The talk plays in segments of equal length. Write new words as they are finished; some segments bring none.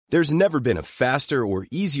There's never been a faster or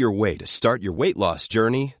easier way to start your weight loss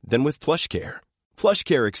journey than with PlushCare.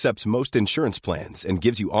 PlushCare accepts most insurance plans and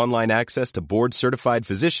gives you online access to board-certified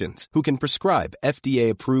physicians who can prescribe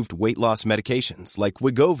FDA-approved weight loss medications like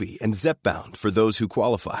Wegovy and Zepbound for those who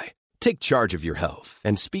qualify. Take charge of your health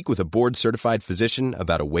and speak with a board-certified physician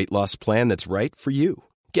about a weight loss plan that's right for you.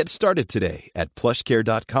 Get started today at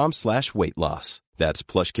plushcare.com/weight loss. That's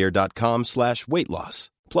plushcare.com/weight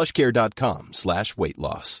loss. plushcare.com/weight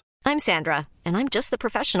loss. I'm Sandra, and I'm just the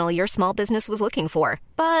professional your small business was looking for.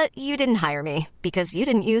 But you didn't hire me because you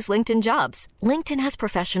didn't use LinkedIn Jobs. LinkedIn has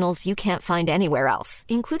professionals you can't find anywhere else,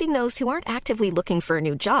 including those who aren't actively looking for a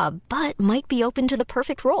new job, but might be open to the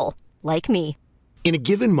perfect role, like me. In a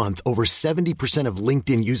given month, over 70% of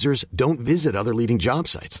LinkedIn users don't visit other leading job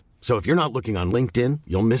sites. So if you're not looking on LinkedIn,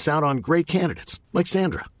 you'll miss out on great candidates like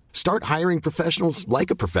Sandra. Start hiring professionals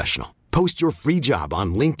like a professional. Post your free job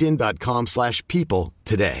on linkedin.com/people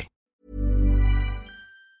today.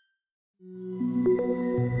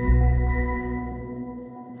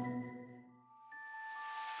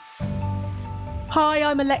 Hi,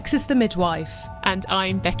 I'm Alexis the midwife. And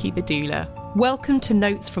I'm Becky the doula. Welcome to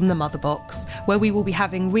Notes from the Mother Box, where we will be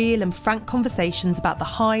having real and frank conversations about the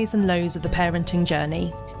highs and lows of the parenting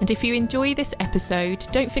journey. And if you enjoy this episode,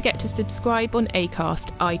 don't forget to subscribe on Acast,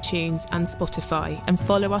 iTunes and Spotify, and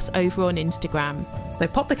follow us over on Instagram. So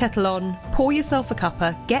pop the kettle on, pour yourself a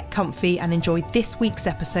cuppa, get comfy and enjoy this week's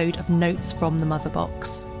episode of Notes from the Mother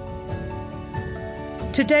Box.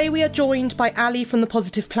 Today we are joined by Ali from The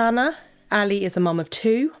Positive Planner. Ali is a mum of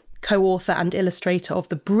two, co-author and illustrator of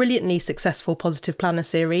the brilliantly successful Positive Planner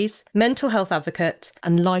series, mental health advocate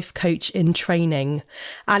and life coach in training.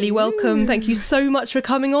 Ali, welcome. Thank you so much for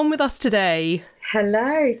coming on with us today.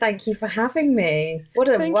 Hello, thank you for having me. What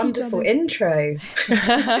a wonderful intro.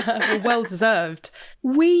 Well deserved.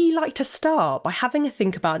 We like to start by having a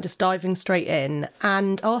think about and just diving straight in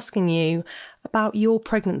and asking you about your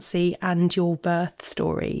pregnancy and your birth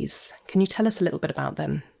stories. Can you tell us a little bit about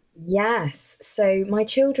them? Yes, so my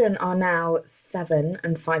children are now 7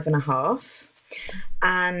 and 5.5,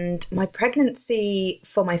 and my pregnancy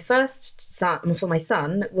for my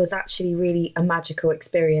son was actually really a magical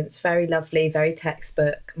experience, very lovely, very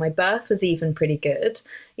textbook. My birth was even pretty good,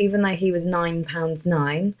 even though he was 9 pounds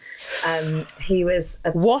 9. He was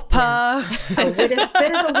a whopper, a bit of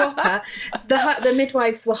a whopper. The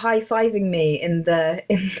midwives were high-fiving me in the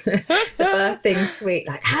birthing suite,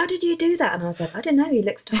 like, how did you do that? And I was like, I don't know, he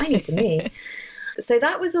looks tiny to me. So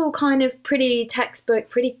that was all kind of pretty textbook,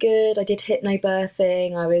 pretty good. I did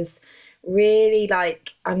hypnobirthing. I was really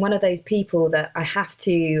I'm one of those people that I have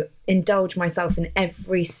to indulge myself in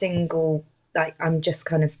every single, I'm just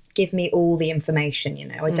kind of, give me all the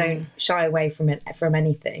information, I don't shy away from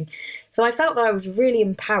anything. So I felt that I was really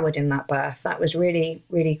empowered in that birth. That was really,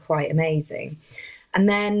 really quite amazing. And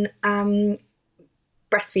then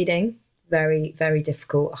breastfeeding, very, very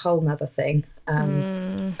difficult, a whole nother thing.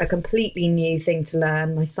 A completely new thing to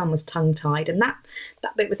learn. My son was tongue-tied, and that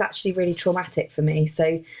bit was actually really traumatic for me.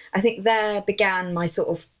 So I think there began my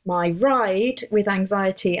ride with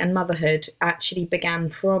anxiety and motherhood. Actually began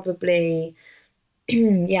probably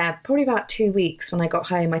about 2 weeks when I got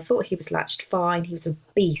home. I thought he was latched fine. He was a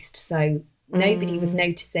beast, so nobody was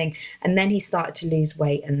noticing. And then he started to lose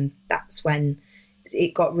weight, and that's when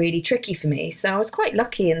it got really tricky for me. So I was quite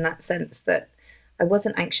lucky in that sense that I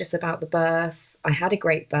wasn't anxious about the birth. I had a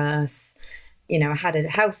great birth. I had a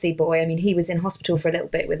healthy boy. I mean, he was in hospital for a little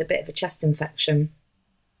bit with a bit of a chest infection.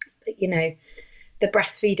 But, the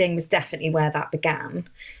breastfeeding was definitely where that began.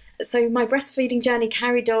 So my breastfeeding journey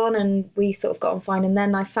carried on, and we sort of got on fine. And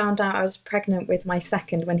then I found out I was pregnant with my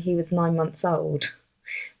second when he was 9 months old,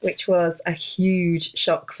 which was a huge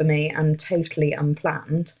shock for me and totally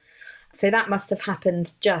unplanned. So that must have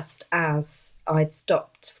happened just as I'd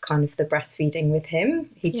stopped kind of the breastfeeding with him.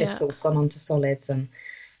 He'd just sort of gone on to solids, and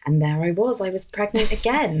there I was pregnant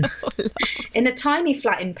again in a tiny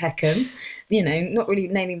flat in Peckham, not really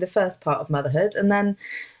naming the first part of motherhood. And then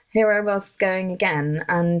here I was going again,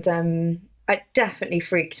 and it definitely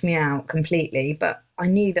freaked me out completely, but I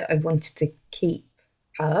knew that I wanted to keep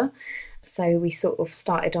her. So we sort of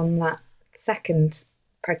started on that second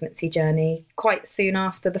pregnancy journey quite soon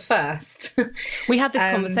after the first. We had this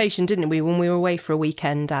conversation, didn't we, when we were away for a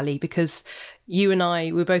weekend, Ali, because you and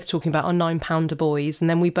I were both talking about our 9-pounder boys, and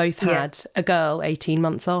then we both had a girl 18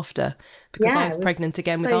 months after, because I was pregnant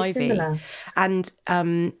again with Ivy. Similar. And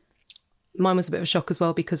mine was a bit of a shock as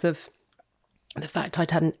well because of the fact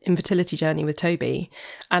I'd had an infertility journey with Toby,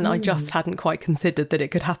 and I just hadn't quite considered that it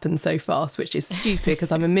could happen so fast, which is stupid because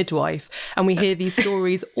I'm a midwife and we hear these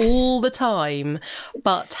stories all the time.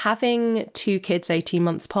 But having 2 kids 18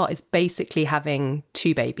 months apart is basically having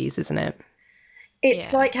 2 babies, isn't it?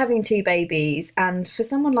 It's like having 2 babies. And for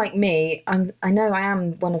someone like me, I know I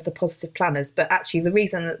am one of the positive planners, but actually the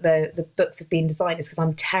reason that the books have been designed is because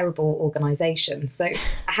I'm terrible organisation. So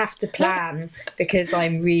I have to plan because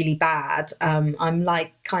I'm really bad. I'm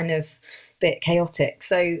like kind of a bit chaotic.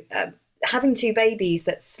 So having 2 babies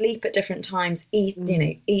that sleep at different times, eat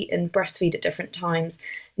and breastfeed at different times,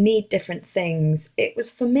 need different things. It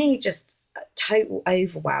was for me just a total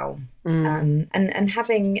overwhelm. And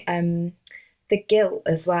having... the guilt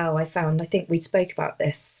as well, I think we spoke about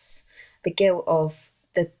this, the guilt of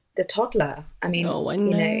the toddler. I mean, I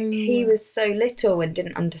know. He was so little and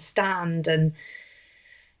didn't understand, and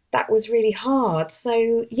that was really hard.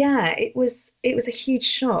 So yeah, it was a huge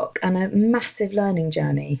shock and a massive learning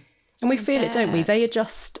journey. And we feel it, don't we? They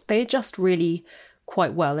adjust really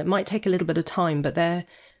quite well. It might take a little bit of time, but they're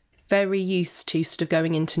very used to sort of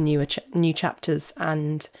going into new chapters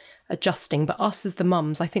and adjusting. But us as the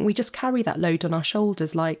mums, I think we just carry that load on our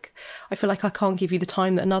shoulders. Like, I feel like I can't give you the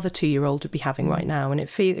time that another 2-year-old would be having right now, and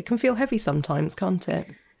it can feel heavy sometimes, can't it?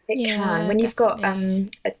 It can. When you've got a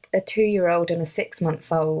 2-year-old and a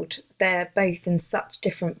 6-month-old, they're both in such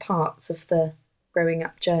different parts of the growing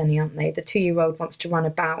up journey, aren't they? The 2-year-old wants to run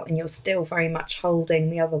about and you're still very much holding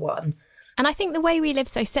the other one. And I think the way we live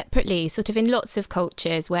so separately, sort of in lots of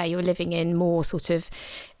cultures where you're living in more sort of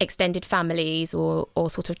extended families or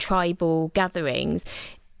sort of tribal gatherings,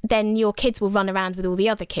 then your kids will run around with all the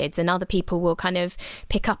other kids and other people will kind of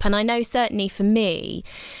pick up. And I know certainly for me,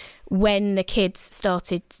 when the kids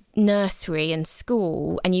started nursery and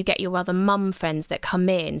school and you get your other mum friends that come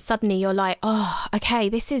in, suddenly you're like, oh, okay,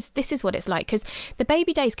 this is what it's like. Because the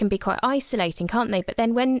baby days can be quite isolating, can't they? But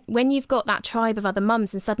then when you've got that tribe of other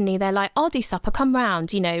mums and suddenly they're like, I'll do supper, come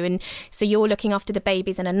round, and so you're looking after the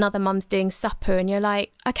babies and another mum's doing supper and you're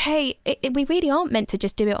like, okay, we really aren't meant to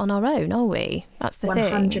just do it on our own, are we? That's the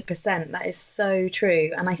 100%, thing. That is so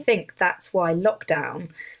true. And I think that's why lockdown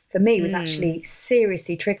for me was actually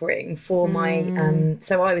seriously triggering for my,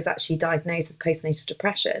 so I was actually diagnosed with postnatal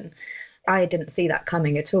depression. I didn't see that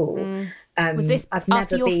coming at all. Was this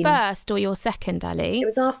after your first or your second, Ali? It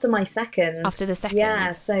was after my second. After the second?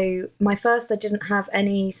 Yeah, so my first I didn't have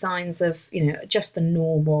any signs of, just the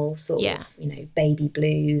normal sort of, baby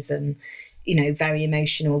blues and, very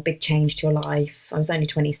emotional, big change to your life. I was only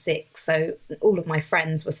 26, so all of my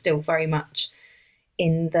friends were still very much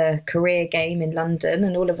in the career game in London,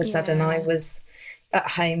 and all of a sudden I was at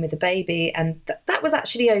home with a baby, and that was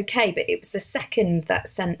actually okay, but it was the second that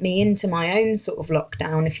sent me into my own sort of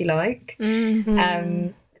lockdown, if you like,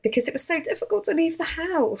 because it was so difficult to leave the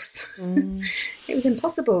house. It was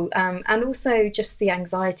impossible, and also just the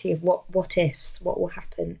anxiety of what ifs, what will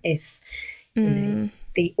happen if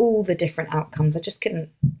all the different outcomes. I just couldn't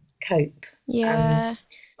cope.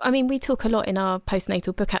 I mean, we talk a lot in our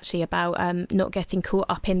postnatal book actually about not getting caught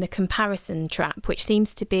up in the comparison trap, which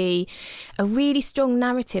seems to be a really strong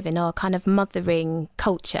narrative in our kind of mothering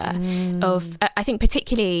culture of, I think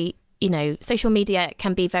particularly, social media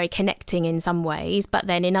can be very connecting in some ways, but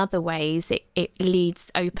then in other ways it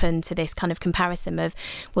leads open to this kind of comparison of,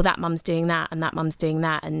 well, that mum's doing that and that mum's doing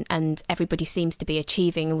that, and everybody seems to be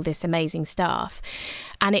achieving all this amazing stuff.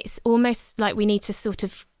 And it's almost like we need to sort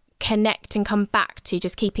of connect and come back to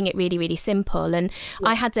just keeping it really, really simple. And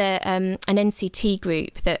I had an NCT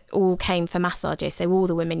group that all came for massages, so all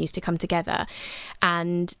the women used to come together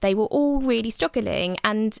and they were all really struggling.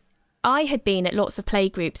 And I had been at lots of play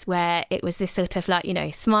groups where it was this sort of like,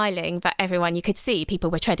 smiling, but everyone, you could see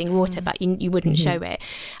people were treading water, but you wouldn't show it.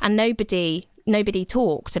 And nobody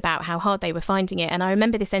talked about how hard they were finding it. And I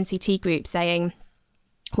remember this NCT group saying,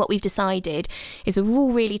 what we've decided is we're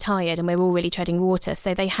all really tired and we're all really treading water.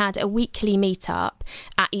 So they had a weekly meetup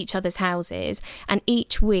at each other's houses, and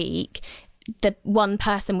each week the one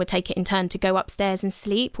person would take it in turn to go upstairs and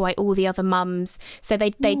sleep while all the other mums, so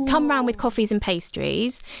they'd come round with coffees and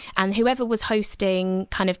pastries, and whoever was hosting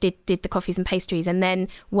kind of did the coffees and pastries, and then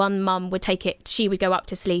one mum would take it, she would go up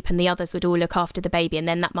to sleep and the others would all look after the baby, and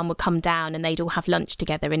then that mum would come down and they'd all have lunch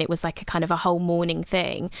together, and it was like a kind of a whole morning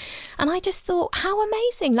thing. And I just thought, how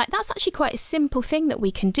amazing, like that's actually quite a simple thing that we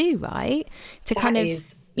can do, right? To that kind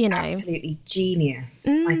of, absolutely genius.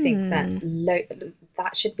 I think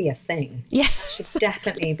that should be a thing. Yeah, that should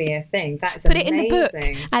definitely be a thing. That is put amazing. it in the book,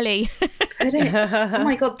 Ali. Put it. Oh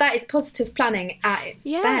my God, that is positive planning at its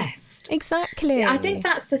best. Exactly. I think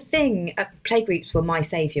that's the thing. Playgroups were my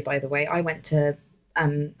saviour, by the way. I went to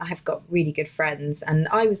I have got really good friends, and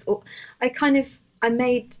I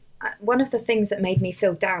made one of the things that made me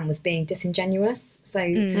feel down was being disingenuous. So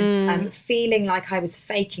feeling like I was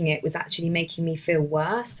faking it was actually making me feel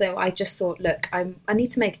worse. So I just thought, look, I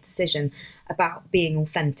need to make a decision about being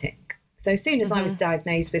authentic. So as soon as I was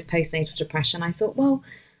diagnosed with postnatal depression, I thought, well,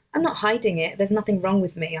 I'm not hiding it. There's nothing wrong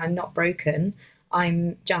with me. I'm not broken.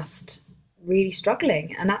 I'm just really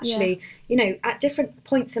struggling. And actually, you know, at different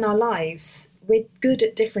points in our lives, we're good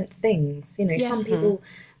at different things. You know, some people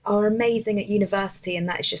are amazing at university and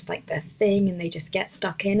that is just like their thing and they just get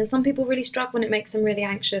stuck in. And some people really struggle and it makes them really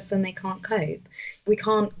anxious and they can't cope. We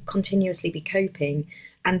can't continuously be coping.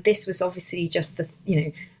 And this was obviously just the, you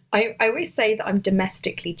know, I always say that I'm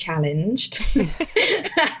domestically challenged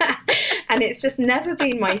and it's just never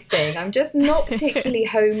been my thing. I'm just not particularly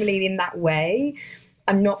homely in that way.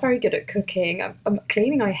 I'm not very good at cooking. I'm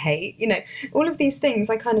cleaning, I hate, you know, all of these things.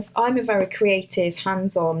 I'm a very creative,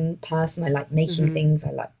 hands-on person. I like making things. I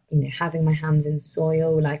like, you know, having my hands in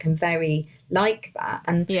soil. Like, I'm very like that.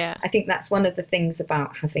 And I think that's one of the things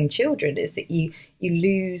about having children is that you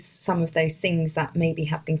lose some of those things that maybe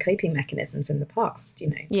have been coping mechanisms in the past, you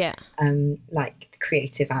know, like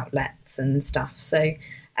creative outlets and stuff. So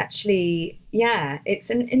actually, it's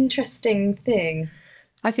an interesting thing.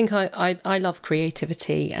 I think I love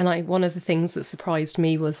creativity, and one of the things that surprised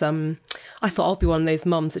me was I thought I'll be one of those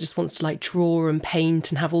mums that just wants to like draw and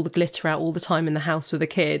paint and have all the glitter out all the time in the house with the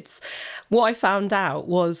kids. What I found out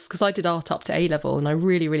was, because I did art up to A-level and I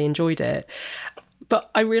really, really enjoyed it,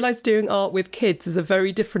 but I realised doing art with kids is a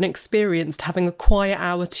very different experience to having a quiet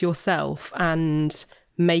hour to yourself and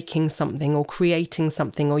making something or creating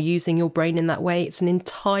something or using your brain in that way. It's an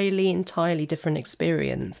entirely different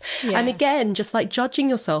experience. And again, just like judging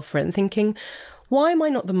yourself for it and thinking, why am I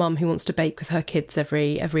not the mum who wants to bake with her kids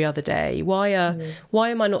every other day? Why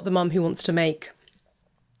am I not the mum who wants to make,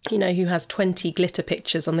 you know, who has 20 glitter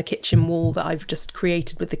pictures on the kitchen wall that I've just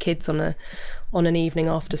created with the kids on an evening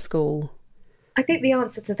after school? I think the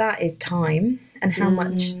answer to that is time, and how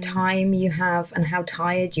much time you have and how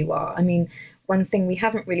tired you are. I mean, one thing we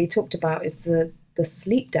haven't really talked about is the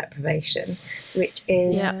sleep deprivation, which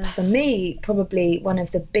is, for me, probably one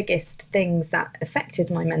of the biggest things that affected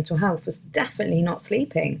my mental health was definitely not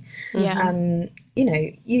sleeping. You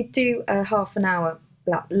know, you do a half an hour,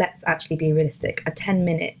 let's actually be realistic, a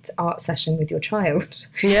 10-minute art session with your child.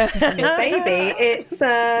 And your baby, it's,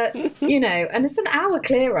 you know, and it's an hour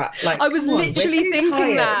clear up. Like, I was literally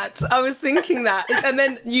thinking that. I was thinking that. And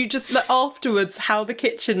then you just, like, afterwards, how the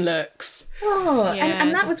kitchen looks.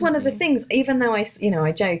 And that was one of the things, even though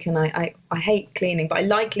I joke and I hate cleaning, but I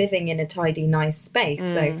like living in a tidy, nice space.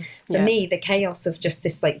 So for me, the chaos of just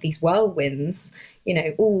this, like, these whirlwinds, you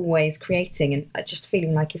know, always creating and just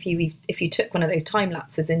feeling like if you took one of those time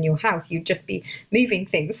lapses in your house, you'd just be moving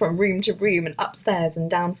things from room to room and upstairs and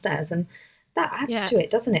downstairs. And that adds to it,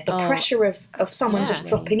 doesn't it? The pressure of someone just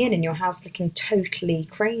dropping in your house looking totally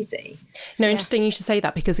crazy. No, interesting you should say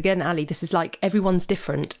that, because again, Ali, this is like everyone's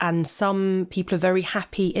different, and some people are very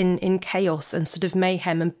happy in chaos and sort of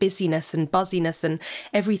mayhem and busyness and buzziness and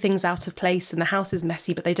everything's out of place and the house is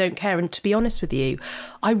messy, but they don't care. And to be honest with you,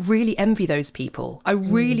 I really envy those people. I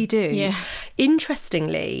really do.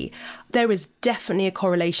 Interestingly, there is definitely a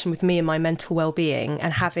correlation with me and my mental well-being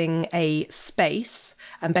and having a space,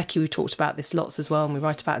 and Becky, we talked about this lots as well and we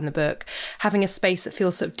write about it in the book, having a space that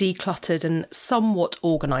feels sort of decluttered and somewhat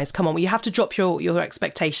organised. Come on, you have to drop your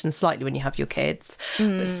expectations slightly when you have your kids,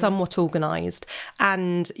 but somewhat organised.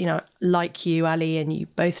 And, you know, like you, Ali, and you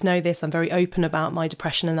both know this, I'm very open about my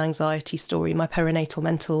depression and anxiety story, my perinatal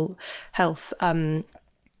mental health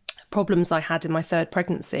problems I had in my third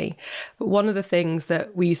pregnancy. But one of the things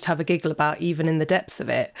that we used to have a giggle about, even in the depths of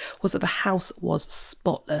it, was that the house was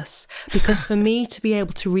spotless. Because for me to be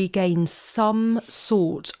able to regain some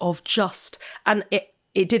sort of and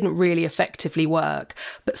it didn't really effectively work,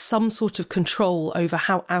 but some sort of control over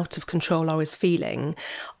how out of control I was feeling,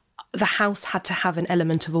 the house had to have an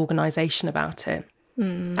element of organisation about it.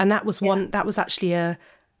 And that was that was actually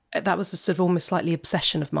that was a sort of almost slightly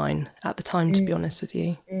obsession of mine at the time, to be honest with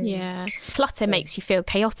you. Clutter makes you feel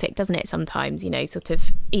chaotic, doesn't it, sometimes, you know, sort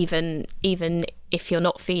of even if you're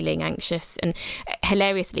not feeling anxious. And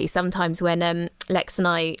hilariously, sometimes when Lex and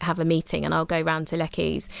I have a meeting and I'll go round to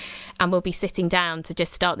Lecky's and we'll be sitting down to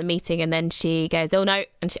just start the meeting, and then she goes, oh no,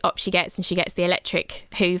 and she gets the electric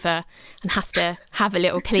hoover and has to have a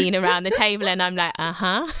little clean around the table, and I'm like,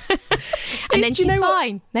 and then she's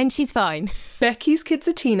fine. Then she's fine. Becky's kids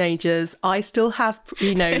are teenagers. I still have,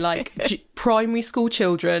 like primary school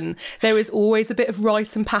children. There is always a bit of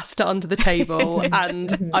rice and pasta under the table,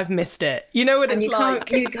 and I've missed it. You know what it's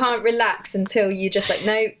like? You can't relax until you just like,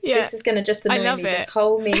 no, this is going to just annoy me this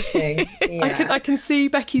whole meeting. Yeah. I can see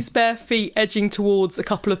Becky's bare feet edging towards a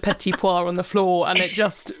couple of petit pois on the floor, and it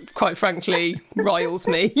just, quite frankly, riles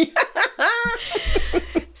me.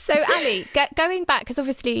 So, Ali, going back, because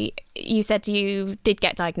obviously you said you did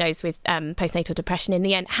get diagnosed with postnatal depression in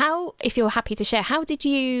the end. How, if you're happy to share, how did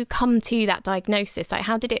you come to that diagnosis? Like,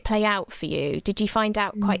 how did it play out for you? Did you find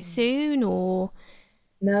out quite soon, or...?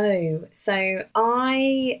 No. So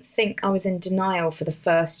I think I was in denial for the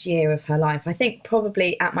first year of her life. I think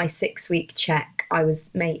probably at my 6-week check, I was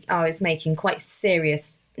making quite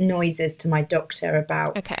serious noises to my doctor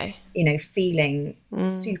about, feeling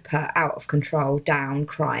super out of control, down,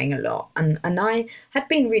 crying a lot. And I had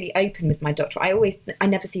been really open with my doctor. I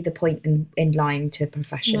never see the point in lying to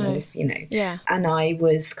professionals, Yeah. And I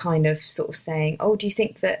was kind of sort of saying, oh, do you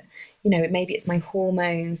think that, maybe it's my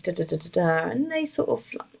hormones, and they sort of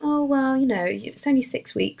like, oh, well, it's only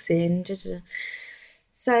 6 weeks in,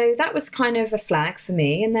 So that was kind of a flag for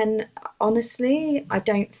me. And then, honestly, I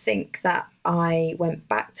don't think that I went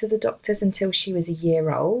back to the doctors until she was a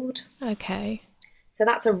year old. Okay. So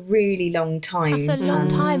that's a really long time. That's a long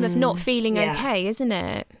time of not feeling okay, isn't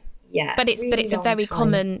it? Yeah. But it's a very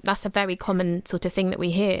common, that's a very common sort of thing that we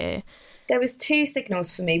hear. There was 2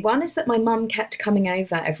 signals for me. One is that my mum kept coming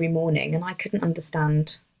over every morning, and I couldn't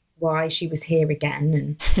understand why she was here again.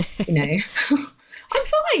 And, I'm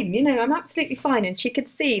fine, I'm absolutely fine. And she could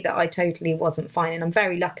see that I totally wasn't fine. And I'm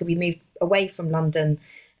very lucky we moved away from London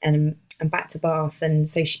and back to Bath. And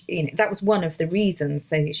so, she, that was one of the reasons,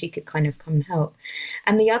 so that she could kind of come and help.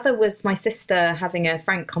 And the other was my sister having a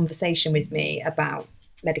frank conversation with me about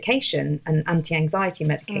medication and anti-anxiety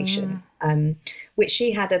medication, which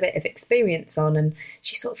she had a bit of experience on. And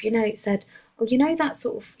she sort of, said, oh, that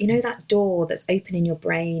sort of, that door that's open in your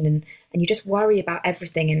brain and you just worry about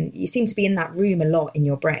everything and you seem to be in that room a lot in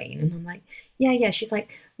your brain. And I'm like, yeah. She's like,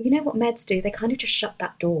 well, you know what meds do? They kind of just shut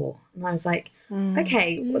that door. And I was like,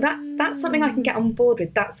 okay, well, that's something I can get on board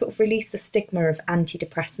with. That sort of released the stigma of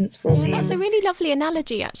antidepressants for me. That's a really lovely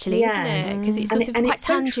analogy, actually, isn't it? Because it's sort of quite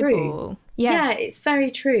tangible. So yeah, it's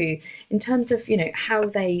very true in terms of, how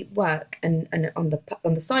they work and on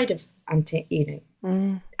the side of my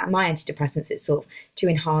antidepressants, it's sort of to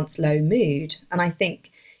enhance low mood. And I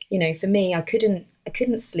think, for me, I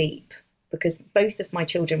couldn't sleep because both of my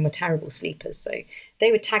children were terrible sleepers. So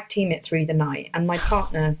they would tag team it through the night. And my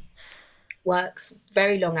partner works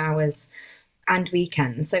very long hours and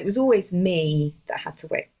weekends. So it was always me that had to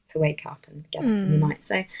wake up and get up in the night.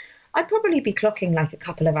 So I'd probably be clocking like a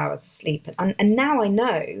couple of hours of sleep. And now I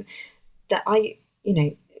know that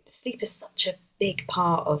sleep is such a big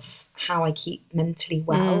part of how I keep mentally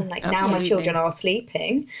well. Now my children are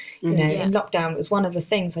sleeping. In lockdown, it was one of the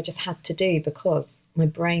things I just had to do because my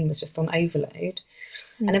brain was just on overload.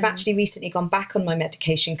 And I've actually recently gone back on my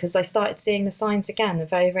medication because I started seeing the signs again. They're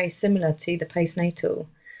very, very similar to the postnatal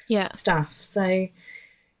stuff. So,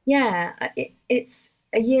 it's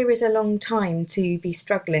a year is a long time to be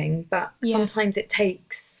struggling, but sometimes it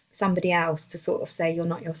takes somebody else to sort of say you're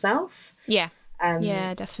not yourself. Yeah.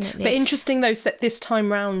 Definitely. But interesting though, this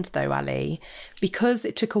time round though, Ali, because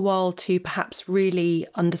it took a while to perhaps really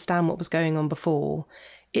understand what was going on before,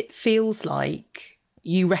 it feels like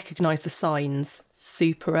you recognise the signs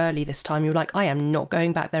super early this time. You're like, I am not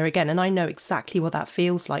going back there again. And I know exactly what that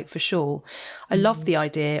feels like for sure. I love the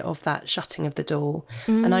idea of that shutting of the door.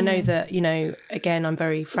 And I know that, again, I'm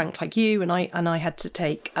very frank like you, and I had to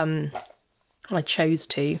take... I chose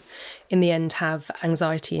to, in the end, have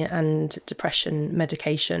anxiety and depression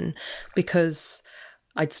medication because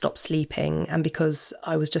I'd stopped sleeping and because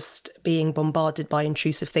I was just being bombarded by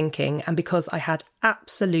intrusive thinking and because I had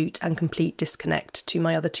absolute and complete disconnect to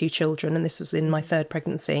my other 2 children. And this was in my 3rd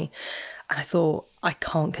pregnancy. And I thought, I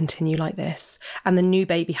can't continue like this. And the new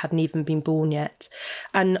baby hadn't even been born yet.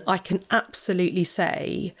 And I can absolutely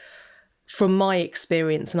say, from my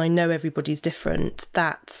experience, and I know everybody's different,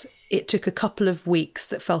 that it took a couple of weeks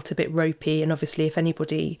that felt a bit ropey. And obviously, if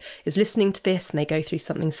anybody is listening to this and they go through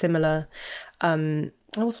something similar, it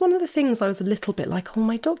was one of the things I was a little bit like, oh,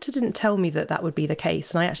 my doctor didn't tell me that would be the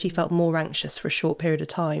case. And I actually felt more anxious for a short period of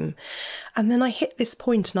time. And then I hit this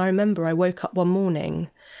point and I remember I woke up one morning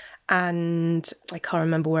and I can't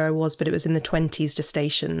remember where I was, but it was in the 20s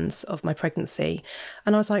gestations of my pregnancy.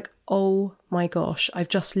 And I was like, oh my gosh, I've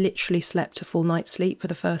just literally slept a full night's sleep for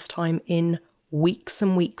the first time in weeks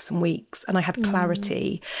and weeks and weeks, and I had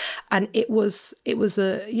clarity. And it was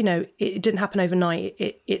a, you know, it didn't happen overnight.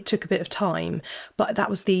 It took a bit of time, but that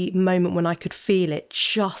was the moment when I could feel it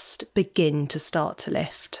just begin to start to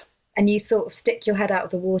lift. And you sort of stick your head out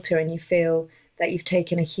of the water and you feel that you've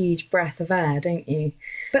taken a huge breath of air, don't you?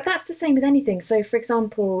 But that's the same with anything. So, for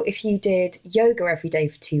example, if you did yoga every day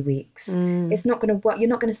for 2 weeks, it's not going to work. You're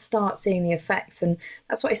not going to start seeing the effects. And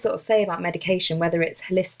that's what I sort of say about medication, whether it's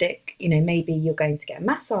holistic, you know, maybe you're going to get a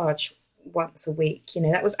massage once a week. You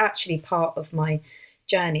know, that was actually part of my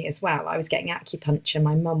journey as well. I was getting acupuncture.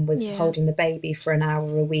 My mum was holding the baby for an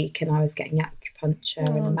hour a week, and I was getting acupuncture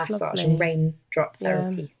and a massage lovely. And raindrop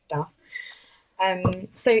therapy stuff.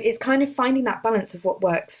 So it's kind of finding that balance of what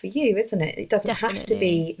works for you, isn't it? It doesn't have to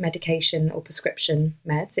be medication or prescription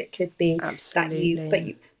meds. It could be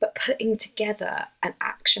that but putting together an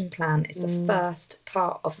action plan is the first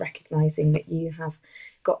part of recognising that you have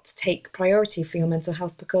got to take priority for your mental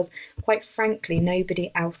health, because quite frankly,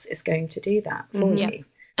 nobody else is going to do that for you.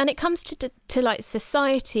 And it comes to like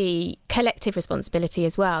society, collective responsibility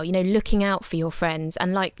as well, you know, looking out for your friends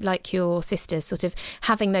and like your sisters, sort of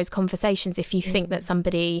having those conversations if you think that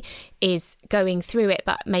somebody is going through it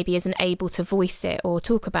but maybe isn't able to voice it or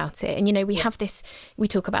talk about it. And, you know, we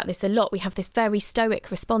talk about this a lot. We have this very stoic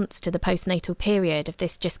response to the postnatal period of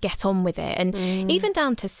this, just get on with it. And even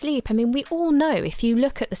down to sleep. I mean, we all know, if you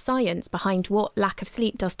look at the science behind what lack of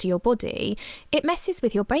sleep does to your body, it messes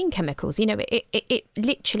with your brain chemicals. You know, it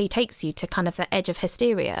literally takes you to kind of the edge of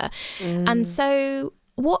hysteria. And so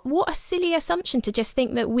what a silly assumption to just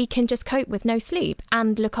think that we can just cope with no sleep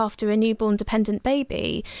and look after a newborn dependent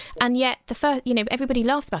baby. And yet the first, you know, everybody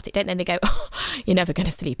laughs about it, don't they? They go, oh, you're never going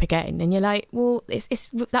to sleep again. And you're like, well,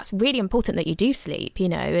 that's really important that you do sleep, you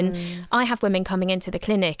know. And I have women coming into the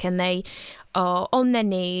clinic and they are on their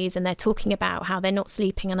knees and they're talking about how they're not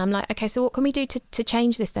sleeping, and I'm like, okay, so what can we do to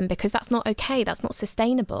change this then? Because that's not okay, that's not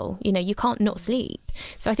sustainable, you know, you can't not sleep.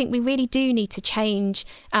 So I think we really do need to change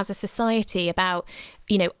as a society about,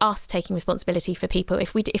 you know, us taking responsibility for people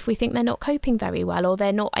if we think they're not coping very well or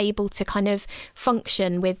they're not able to kind of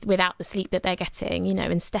function without the sleep that they're getting, you know,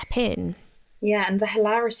 and step in. Yeah, and the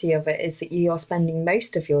hilarity of it is that you are spending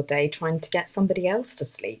most of your day trying to get somebody else to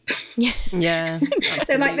sleep. Yeah.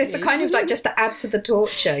 So like this kind of like just to add to the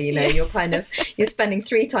torture, you know, you're spending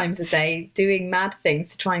 3 times a day doing mad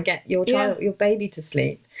things to try and get your child, your baby to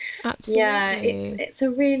sleep. Absolutely. Yeah, it's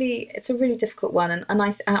a really difficult one. And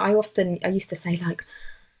I used to say, like,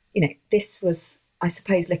 you know, this was, I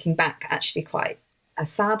suppose, looking back, actually quite a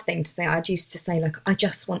sad thing to say. I used to say, like, I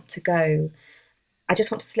just want to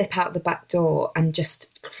slip out the back door and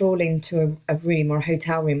just crawl into a room or a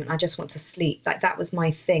hotel room, and I just want to sleep. Like, that was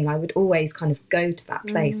my thing. I would always kind of go to that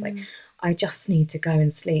place. Like, I just need to go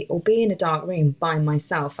and sleep or be in a dark room by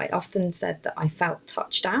myself. I often said that I felt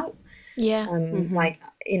touched out. Yeah. Like,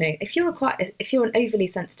 you know, if you're an overly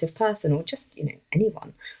sensitive person, or just, you know,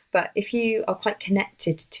 anyone, but if you are quite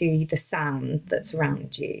connected to the sound that's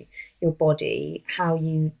around you, your body, how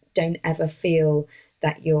you don't ever feel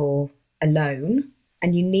that you're alone,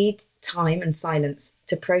 and you need time and silence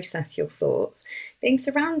to process your thoughts, being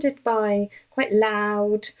surrounded by quite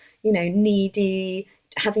loud, you know, needy,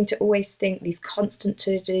 having to always think these constant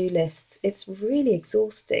to-do lists, it's really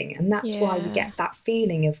exhausting. And that's why we get that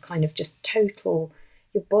feeling of kind of just total,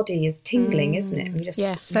 your body is tingling, isn't it? And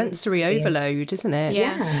just sensory overload, isn't it?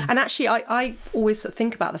 Yeah. And actually, I always sort of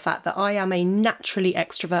think about the fact that I am a naturally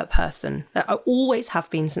extrovert person. I always have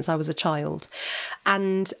been since I was a child.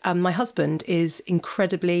 And my husband is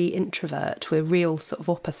incredibly introvert. We're real sort of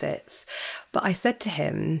opposites. But I said to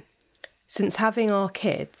him, since having our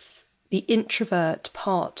kids, the introvert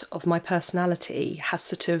part of my personality has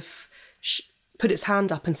sort of put its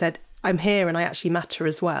hand up and said, I'm here and I actually matter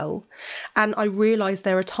as well. And I realise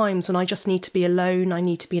there are times when I just need to be alone. I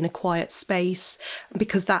need to be in a quiet space,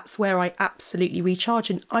 because that's where I absolutely recharge.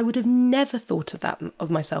 And I would have never thought of that of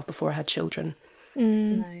myself before I had children.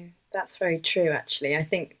 No, that's very true, actually. I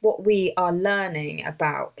think what we are learning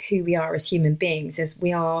about who we are as human beings is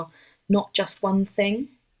we are not just one thing.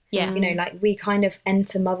 Yeah. You know, like, we kind of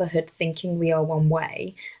enter motherhood thinking we are one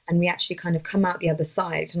way, and we actually kind of come out the other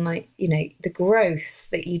side. And, like, you know, the growth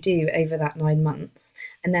that you do over that 9 months,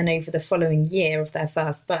 and then over the following year of their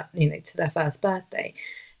first to their first birthday,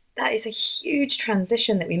 that is a huge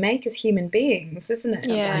transition that we make as human beings, isn't it?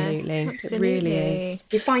 Yeah, Absolutely. It really is.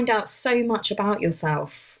 You find out so much about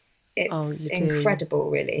yourself. It's incredible,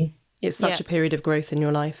 really. It's such a period of growth in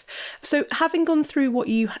your life. So having gone through what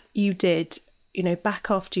you did, you know, back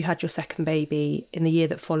after you had your second baby, in the year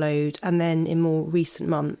that followed, and then in more recent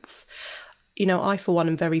months, I, for one,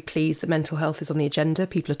 am very pleased that mental health is on the agenda.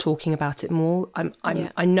 People are talking about it more.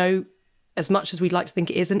 I know, as much as we'd like to think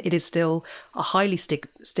it isn't, it is still a highly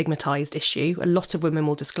stigmatised issue. A lot of women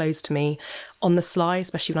will disclose to me on the sly,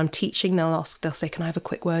 especially when I'm teaching, they'll say, can I have a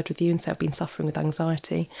quick word with you and say I've been suffering with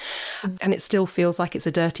anxiety? And it still feels like it's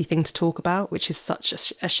a dirty thing to talk about, which is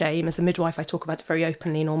such a shame. As a midwife, I talk about it very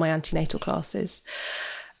openly in all my antenatal classes.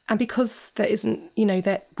 And because there isn't,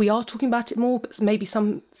 that we are talking about it more, but maybe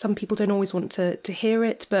some people don't always want to hear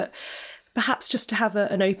it, but perhaps just to have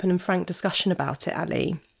an open and frank discussion about it,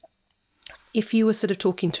 Ali. If you were sort of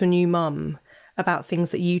talking to a new mum about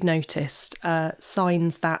things that you'd noticed,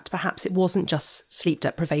 signs that perhaps it wasn't just sleep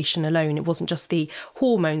deprivation alone, it wasn't just the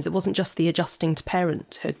hormones, it wasn't just the adjusting to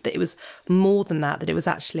parenthood, that it was more than that it was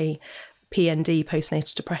actually PND,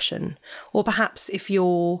 postnatal depression. Or perhaps if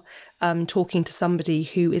you're talking to somebody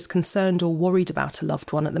who is concerned or worried about a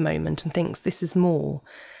loved one at the moment and thinks this is more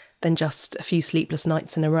than just a few sleepless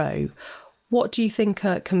nights in a row, what do you think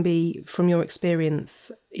can be, from your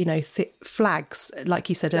experience, flags, like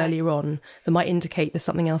you said earlier on, that might indicate there's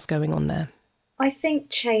something else going on there? I think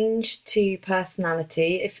change to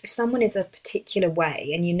personality. If someone is a particular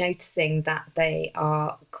way and you're noticing that they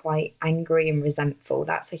are quite angry and resentful,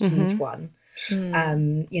 that's a huge one.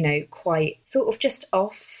 Quite sort of just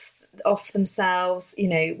off themselves.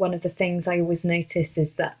 One of the things I always notice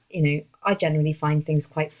is that, I generally find things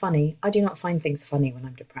quite funny. I do not find things funny when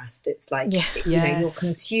I'm depressed. It's like, you're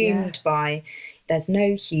consumed by, there's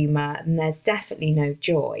no humour and there's definitely no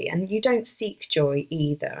joy, and you don't seek joy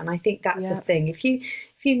either. And I think that's the thing. If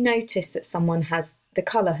you notice that someone the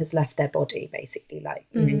colour has left their body, basically, like,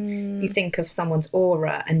 you think of someone's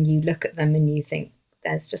aura and you look at them and you think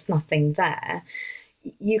there's just nothing there,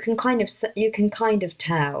 you can kind of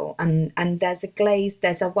tell, and there's a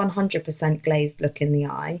 100% glazed look in the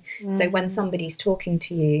eye. So when somebody's talking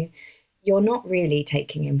to you, you're not really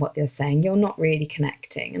taking in what they're saying, you're not really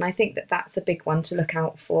connecting. And I think that's a big one to look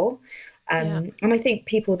out for. And I think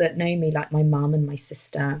people that know me, like my mum and my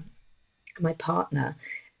sister and my partner,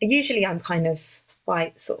 usually I'm kind of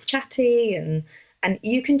quite sort of chatty, and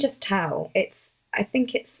you can just tell. I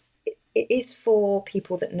think it is for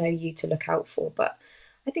people that know you to look out for. But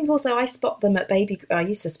I think also I used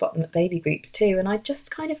to spot them at baby groups too, and I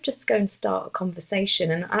just kind of go and start a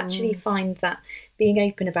conversation, and actually find that being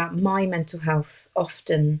open about my mental health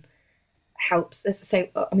often helps. So,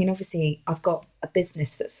 I mean, obviously I've got a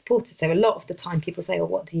business that's supported, so a lot of the time people say, oh,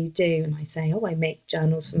 what do you do? And I say, oh, I make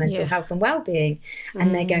journals for mental health and well-being.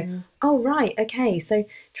 And they go, oh, right, okay. So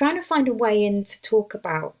trying to find a way in to talk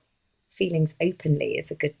about feelings openly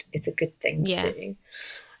is a good thing to do.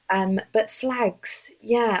 But flags,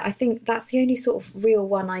 I think that's the only sort of real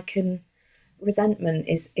one I can. Resentment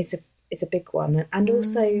is a big one, and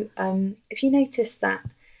also if you notice that,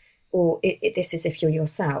 or this is if you're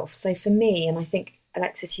yourself. So for me, and I think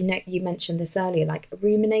Alexis, you mentioned this earlier, like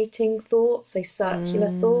ruminating thoughts, so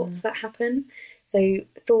circular thoughts that happen. So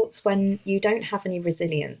thoughts when you don't have any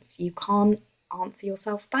resilience, you can't answer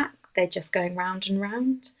yourself back. They're just going round and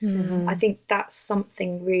round. I think that's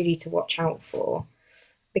something really to watch out for.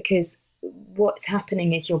 Because what's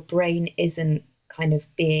happening is your brain isn't kind of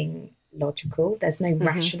being logical. There's no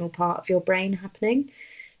rational part of your brain happening.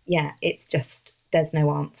 It's just, there's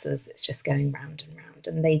no answers. It's just going round and round.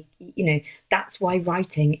 And that's why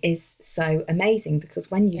writing is so amazing, because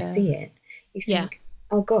when you see it, you think,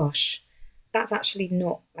 oh gosh, that's actually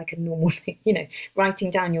not like a normal thing. Writing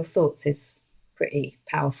down your thoughts is a pretty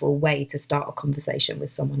powerful way to start a conversation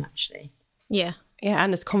with someone, actually. Yeah,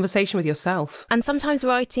 and it's a conversation with yourself. And sometimes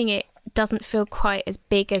writing it doesn't feel quite as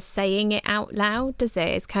big as saying it out loud, does it?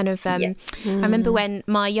 It's kind of, I remember when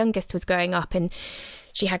my youngest was growing up and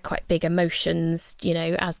she had quite big emotions,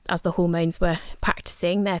 as the hormones were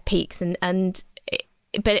practicing their peaks,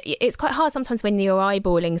 but it's quite hard sometimes when you're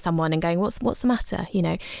eyeballing someone and going, what's the matter,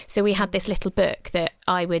 So we had this little book that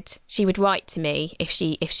she would write to me if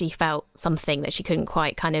she felt something that she couldn't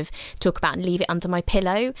quite kind of talk about, and leave it under my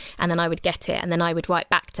pillow, and then I would get it, and then I would write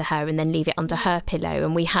back to her and then leave it under her pillow.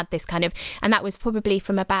 And we had this kind of, and that was probably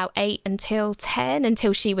from about 8 until 10,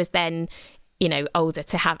 until she was then older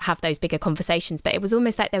to have those bigger conversations. But it was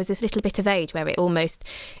almost like there was this little bit of age where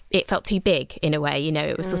it felt too big in a way,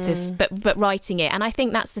 it was sort of, but writing it. And I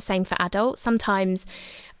think that's the same for adults. Sometimes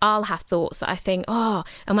I'll have thoughts that I think, and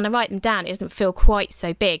when I write them down, it doesn't feel quite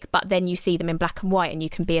so big, but then you see them in black and white and you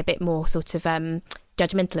can be a bit more sort of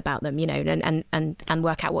judgmental about them, and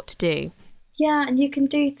work out what to do. Yeah, and you can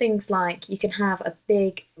do things like you can have a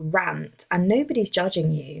big rant and nobody's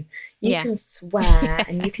judging you. You can swear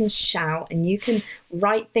and you can shout and you can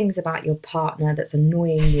write things about your partner that's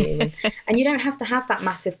annoying you. And you don't have to have that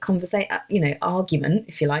massive argument,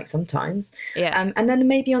 if you like, sometimes. Yeah. And then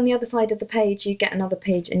maybe on the other side of the page, you get another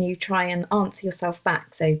page and you try and answer yourself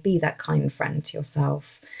back. So be that kind friend to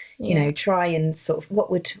yourself. You know, try and sort of,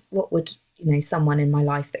 what would someone in my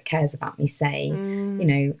life that cares about me say? You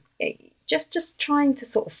know, just trying to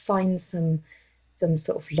sort of find some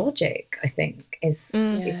sort of logic, I think, is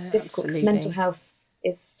difficult because mental health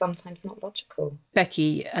is sometimes not logical.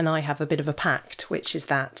 Becky and I have a bit of a pact, which is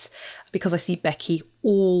that because I see Becky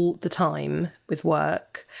all the time with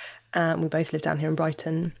work, we both live down here in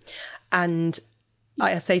Brighton, and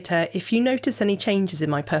I say to her, if you notice any changes in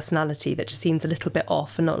my personality that just seems a little bit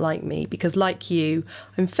off and not like me, because like you,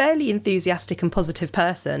 I'm a fairly enthusiastic and positive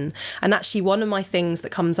person. And actually one of my things that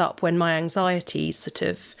comes up when my anxiety is sort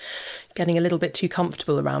of getting a little bit too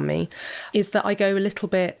comfortable around me is that I go a little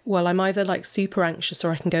bit, well, I'm either like super anxious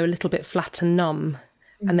or I can go a little bit flat and numb.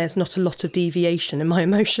 And there's not a lot of deviation in my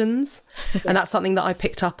emotions. And that's something that I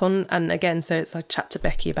picked up on. And again, so I chat to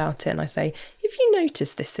Becky about it and I say, if you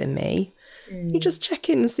notice this in me, you just check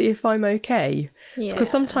in and see if I'm okay. Yeah. Because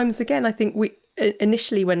sometimes, again, I think we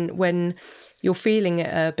initially when you're feeling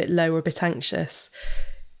a bit low or a bit anxious,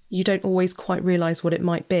 you don't always quite realise what it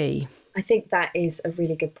might be. I think that is a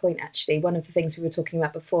really good point, actually. One of the things we were talking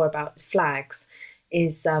about before about flags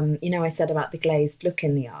is, I said about the glazed look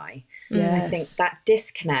in the eye. Yes. I think that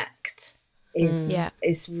disconnect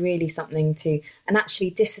is really something to, and actually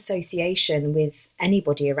disassociation with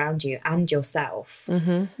anybody around you and yourself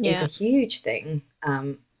is a huge thing.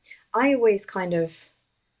 I always kind of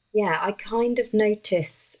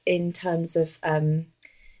notice in terms of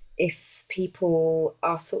if people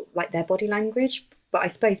are sort of like their body language, but I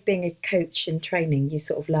suppose being a coach in training, you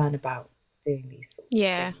sort of learn about doing these sorts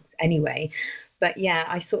of things anyway. But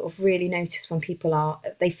I sort of really notice when people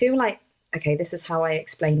they feel like, okay, this is how I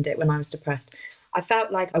explained it when I was depressed. I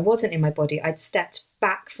felt like I wasn't in my body. I'd stepped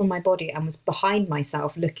back from my body and was behind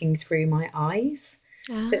myself looking through my eyes.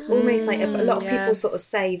 So it's almost like a lot of people sort of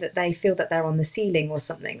say that they feel that they're on the ceiling or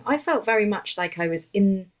something. I felt very much like I was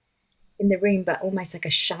in the room, but almost like a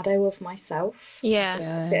shadow of myself. Yeah.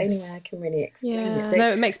 That's the only way I can really explain it. So,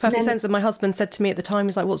 no, it makes perfect sense. And my husband said to me at the time,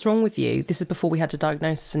 he's like, what's wrong with you? This is before we had a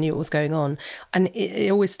diagnosis and knew what was going on. And it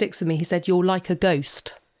always sticks with me. He said, you're like a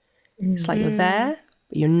ghost. It's like you're there,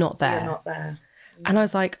 but you're not there. You're not there. And I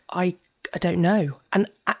was like, I don't know. And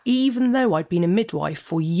even though I'd been a midwife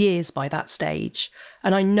for years by that stage,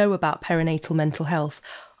 and I know about perinatal mental health,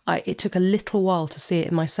 it took a little while to see it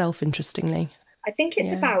in myself, interestingly. I think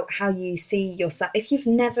it's about how you see yourself. If you've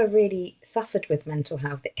never really suffered with mental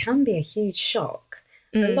health, it can be a huge shock.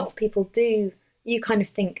 A lot of people do. You kind of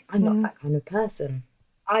think, I'm not that kind of person.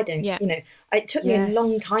 I don't, it took me a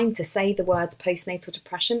long time to say the words postnatal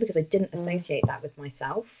depression because I didn't associate that with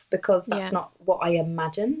myself because that's not what I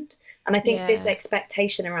imagined. And I think this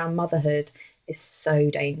expectation around motherhood is so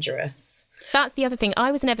dangerous. That's the other thing.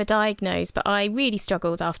 I was never diagnosed, but I really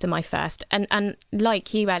struggled after my first. And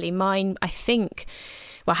like you, Ellie, mine, I think,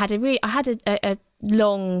 I had a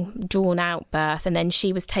long drawn out birth, and then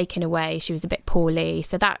she was taken away. She was a bit poorly,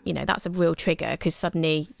 so that that's a real trigger because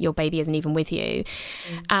suddenly your baby isn't even with you.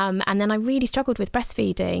 And then I really struggled with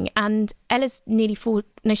breastfeeding, and Ella's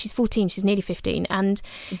she's 14, she's nearly 15, and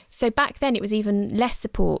so back then it was even less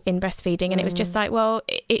support in breastfeeding, and it was just like, well,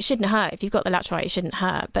 it shouldn't hurt if you've got the latch right, it shouldn't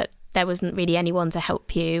hurt, but there wasn't really anyone to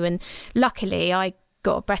help you. And luckily I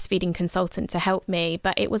got a breastfeeding consultant to help me,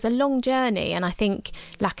 but it was a long journey, and I think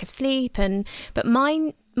lack of sleep but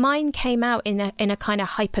mine came out in a kind of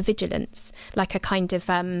hypervigilance, like a kind of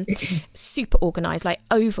super organized, like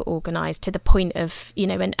over organized to the point of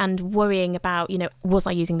and worrying about was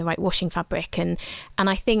I using the right washing fabric, and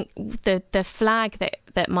I think the flag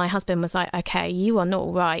that my husband was like, okay, you are not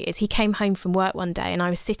all right, is he came home from work one day and I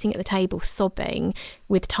was sitting at the table sobbing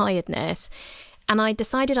with tiredness. And I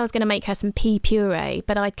decided I was going to make her some pea puree,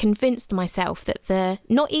 but I'd convinced myself that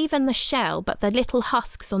not even the shell, but the little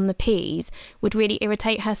husks on the peas would really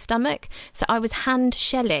irritate her stomach. So I was hand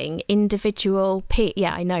shelling individual pea.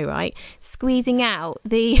 Yeah, I know, right? Squeezing out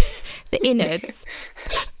the innards,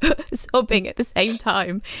 sobbing at the same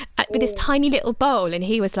time with this tiny little bowl. And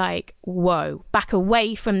he was like, whoa, back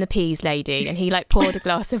away from the peas, lady. And he poured a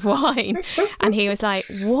glass of wine and he was like,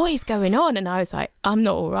 what is going on? And I was like, I'm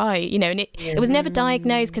not all right. And it was never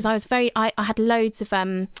diagnosed because I was I had loads of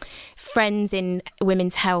friends in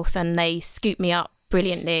women's health, and they scooped me up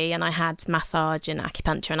brilliantly, and I had massage and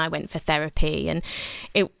acupuncture, and I went for therapy, and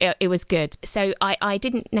it was good. So I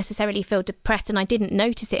didn't necessarily feel depressed, and I didn't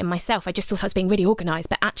notice it in myself. I just thought I was being really organised,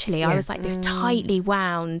 but actually I was like this tightly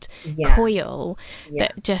wound coil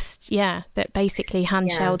that just that basically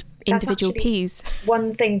handshelled individual peas.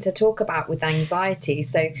 One thing to talk about with anxiety.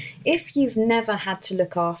 So if you've never had to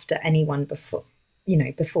look after anyone before,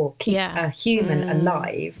 keep a human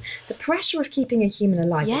alive, the pressure of keeping a human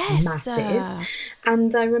alive is massive.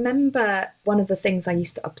 And I remember one of the things I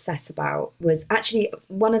used to obsess about was actually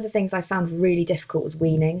one of the things I found really difficult was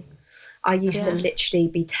weaning. I used to literally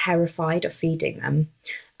be terrified of feeding them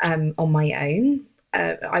on my own.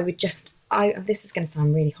 This is going to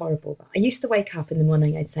sound really horrible, but I used to wake up in the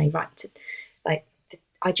morning, I'd say,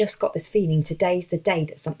 I just got this feeling today's the day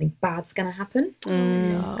that something bad's going to happen.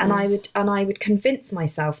 And I would convince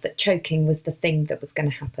myself that choking was the thing that was going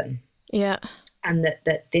to happen. Yeah. And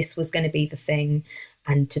that this was going to be the thing,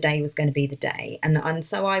 and today was going to be the day. And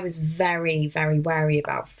so I was very, very wary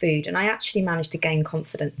about food. And I actually managed to gain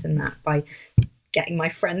confidence in that by getting my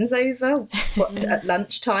friends over at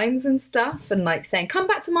lunch times and stuff, and like saying, come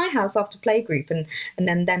back to my house after playgroup, and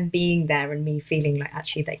then them being there and me feeling like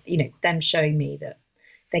actually they, them showing me that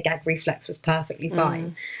their gag reflex was perfectly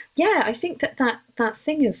fine. Yeah, I think that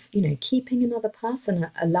thing of, keeping another person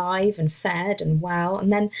alive and fed and well.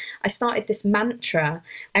 And then I started this mantra,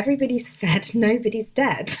 everybody's fed, nobody's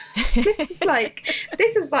dead. This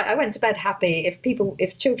was like, I went to bed happy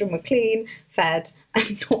if children were clean, fed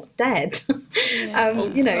and not dead. So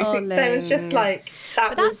there was just like,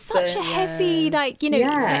 that's such a heavy, like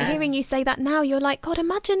hearing you say that now, you're like, God,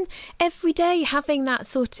 imagine every day having that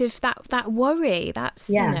sort of, that worry. That's,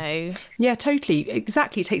 Yeah, totally.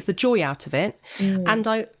 Exactly. It takes the joy out of it. And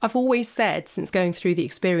I've always said, since going through the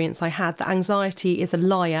experience I had, that anxiety is a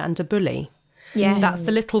liar and a bully. Yes. That's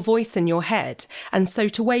the little voice in your head. And so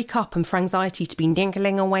to wake up and for anxiety to be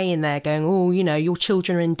niggling away in there going, oh, your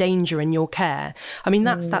children are in danger in your care. I mean,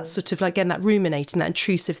 that's sort of like, again, that ruminating, that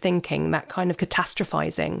intrusive thinking, that kind of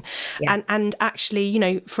catastrophizing. Yeah. And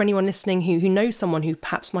actually, for anyone listening who knows someone who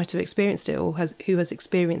perhaps might have experienced it or who has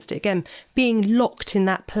experienced it, again, being locked in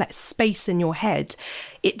that space in your head,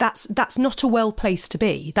 that's not a well place to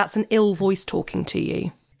be. That's an ill voice talking to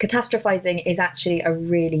you. Catastrophizing is actually a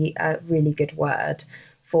really good word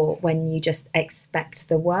for when you just expect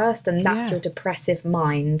the worst, and that's your depressive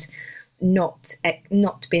mind not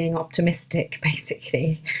being optimistic,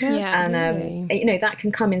 basically. And that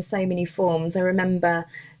can come in so many forms. I remember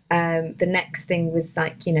the next thing was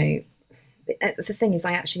like, the thing is,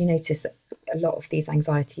 I actually noticed that a lot of these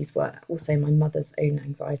anxieties were also my mother's own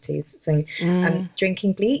anxieties. So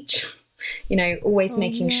drinking bleach. Always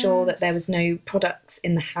making sure that there was no products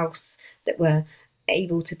in the house that were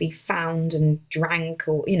able to be found and drank,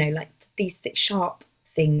 or, like these sharp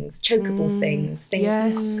things, chokeable things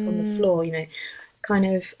on the floor,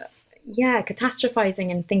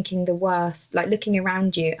 catastrophizing and thinking the worst, like looking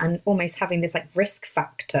around you and almost having this like risk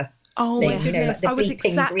factor. Oh my goodness, I was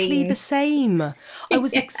exactly the same. I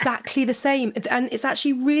was exactly the same. And it's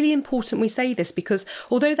actually really important we say this, because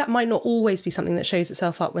although that might not always be something that shows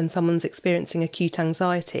itself up when someone's experiencing acute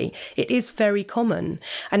anxiety, it is very common.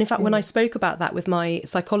 And in fact, when I spoke about that with my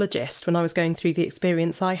psychologist, when I was going through the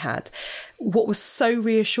experience I had, what was so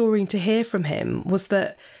reassuring to hear from him was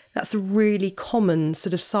that that's a really common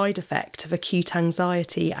sort of side effect of acute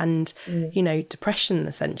anxiety and, depression,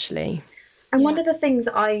 essentially. And one of the things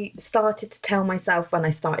I started to tell myself when I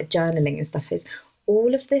started journaling and stuff is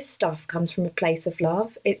all of this stuff comes from a place of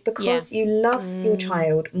love. It's because you love your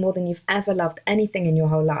child more than you've ever loved anything in your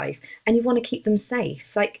whole life, and you want to keep them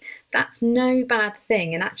safe. Like, that's no bad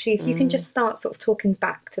thing. And actually, if you can just start sort of talking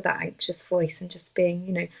back to that anxious voice and just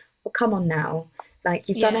being, well, come on now. Like,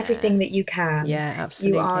 you've done everything that you can. Yeah,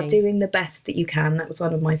 absolutely. You are doing the best that you can. That was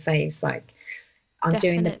one of my faves. Like, I'm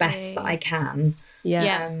doing the best that I can.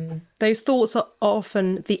 Yeah. Those thoughts are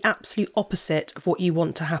often the absolute opposite of what you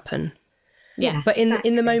want to happen. Yeah. But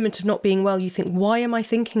in the moment of not being well, you think, why am I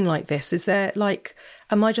thinking like this? Is there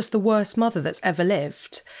am I just the worst mother that's ever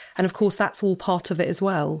lived? And of course, that's all part of it as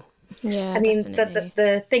well. Yeah. I mean,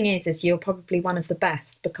 the thing is you're probably one of the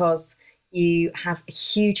best because you have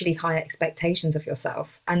hugely high expectations of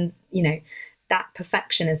yourself. And, that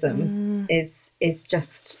perfectionism is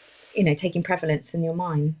just, taking prevalence in your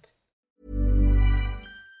mind.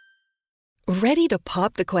 Ready to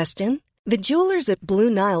pop the question? The jewelers at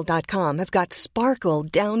BlueNile.com have got sparkle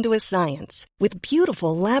down to a science with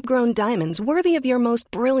beautiful lab-grown diamonds worthy of your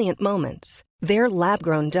most brilliant moments. Their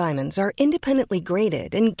lab-grown diamonds are independently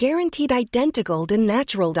graded and guaranteed identical to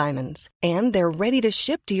natural diamonds, and they're ready to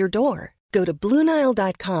ship to your door. Go to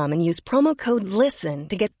BlueNile.com and use promo code LISTEN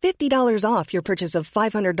to get $50 off your purchase of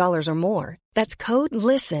 $500 or more. That's code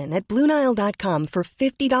LISTEN at BlueNile.com for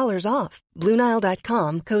 $50 off.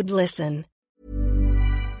 BlueNile.com, code LISTEN.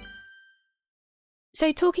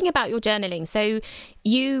 So talking about your journaling, so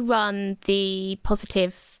you run the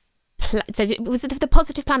Positive... So was it the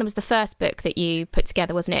Positive Planner was the first book that you put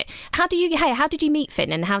together, wasn't it? How did you meet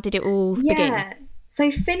Finn and how did it all begin? So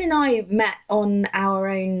Finn and I met on our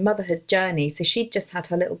own motherhood journey. So she'd just had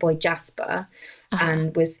her little boy Jasper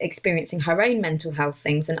and was experiencing her own mental health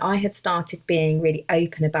things. And I had started being really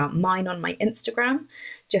open about mine on my Instagram,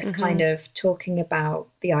 just kind of talking about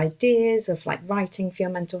the ideas of like writing for your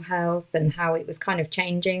mental health and how it was kind of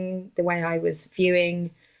changing the way I was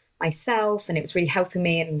viewing myself. And it was really helping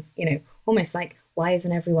me and, you know, almost like, why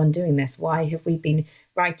isn't everyone doing this? Why have we been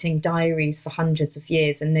writing diaries for hundreds of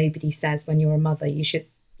years and nobody says when you're a mother you should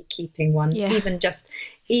be keeping one, even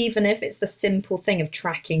if it's the simple thing of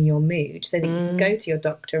tracking your mood so that you can go to your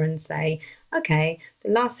doctor and say, okay,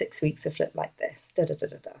 the last 6 weeks have looked like this,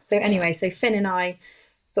 So anyway, so Finn and I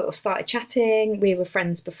sort of started chatting. We were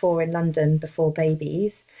friends before in London before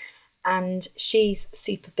babies, and she's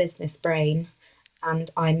super business brain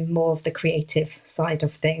and I'm more of the creative side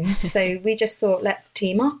of things. So we just thought, let's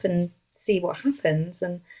team up and see what happens.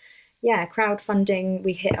 And yeah, crowdfunding,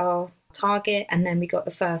 we hit our target and then we got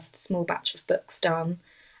the first small batch of books done.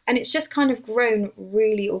 And it's just kind of grown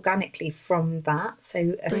really organically from that.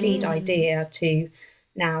 So a seed idea to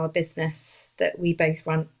now a business that we both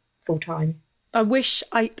run full time. I wish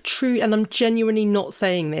and I'm genuinely not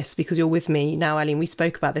saying this because you're with me now, Ellie, and we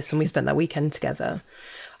spoke about this when we spent that weekend together.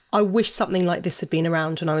 I wish something like this had been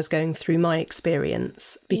around when I was going through my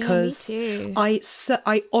experience, because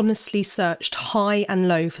I honestly searched high and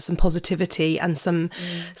low for some positivity and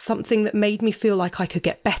something that made me feel like I could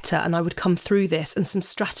get better and I would come through this, and some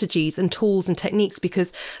strategies and tools and techniques,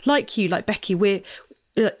 because like you, like Becky, we're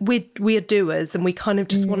doers and we kind of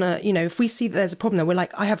just want to, you know, if we see that there's a problem there, we're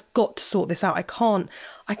like, I have got to sort this out. I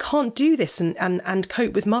can't do this and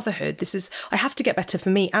cope with motherhood. I have to get better for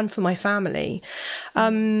me and for my family.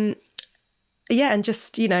 And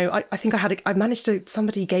just, you know, I think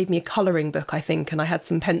somebody gave me a colouring book, I think, and I had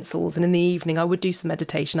some pencils, and in the evening I would do some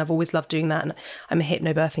meditation. I've always loved doing that, and I'm a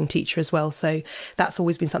hypnobirthing teacher as well, so that's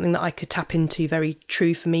always been something that I could tap into. Very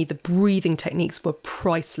true for me. The breathing techniques were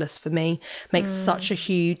priceless for me. Makes such a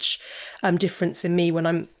huge difference in me when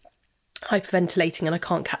I'm hyperventilating and I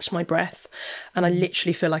can't catch my breath, and I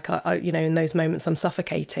literally feel like I you know, in those moments I'm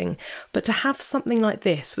suffocating. But to have something like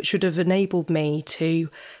this, which would have enabled me to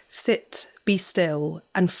sit, be still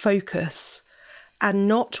and focus and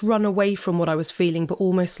not run away from what I was feeling, but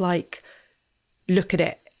almost like look at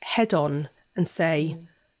it head on and say,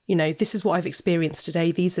 you know, this is what I've experienced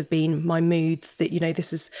today. These have been my moods, that, you know,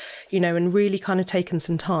 this is, you know, and really kind of taken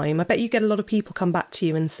some time. I bet you get a lot of people come back to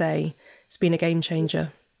you and say it's been a game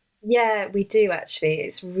changer. Yeah, we do actually.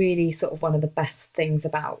 It's really sort of one of the best things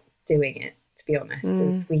about doing it, to be honest,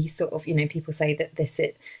 is we sort of, you know, people say that this,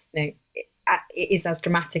 it is as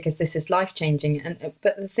dramatic as this is life-changing.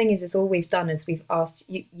 But the thing is all we've done is we've asked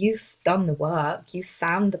you, you've done the work, you've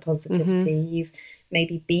found the positivity, you've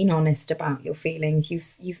maybe been honest about your feelings,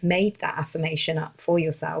 you've made that affirmation up for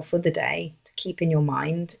yourself for the day to keep in your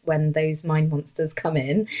mind when those mind monsters come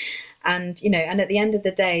in. And, you know, and at the end of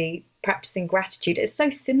the day, practicing gratitude, it's so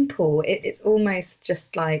simple. It's almost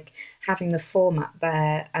just like having the format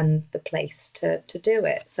there and the place to do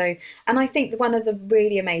it. So, and I think one of the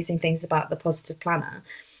really amazing things about the Positive Planner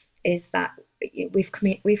is that we've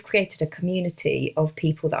created a community of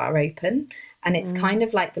people that are open, and it's kind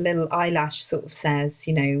of like the little eyelash sort of says,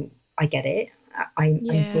 you know, I get it, I'm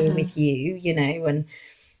here with you, you know, and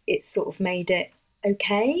it's sort of made it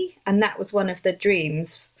okay. And that was one of the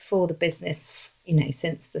dreams for the business, you know,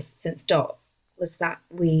 since Dot, was that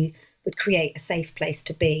we would create a safe place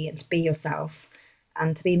to be and to be yourself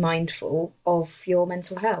and to be mindful of your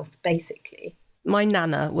mental health, basically. My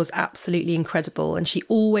nana was absolutely incredible, and she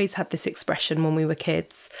always had this expression when we were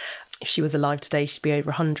kids. If she was alive today, she'd be over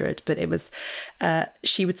 100, but it was,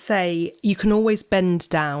 she would say, you can always bend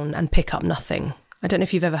down and pick up nothing. I don't know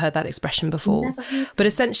if you've ever heard that expression before, but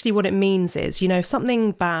essentially what it means is, you know, if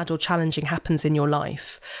something bad or challenging happens in your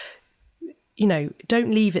life, you know,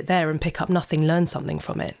 don't leave it there and pick up nothing, learn something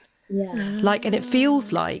from it. Yeah. Like, and it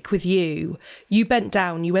feels like with you bent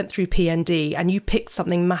down, you went through PND and you picked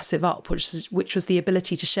something massive up, which was the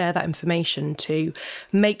ability to share that information, to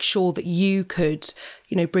make sure that you could,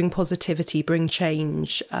 you know, bring positivity, bring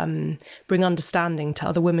change, bring understanding to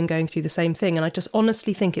other women going through the same thing. And I just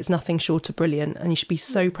honestly think it's nothing short of brilliant, and you should be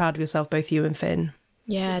so proud of yourself, both you and Finn.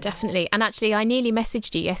 Yeah, definitely. And actually, I nearly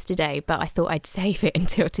messaged you yesterday, but I thought I'd save it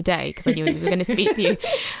until today because I knew we were going to speak to you.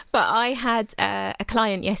 But I had a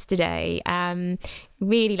client yesterday,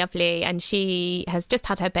 really lovely, and she has just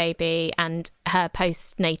had her baby, and her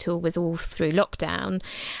postnatal was all through lockdown,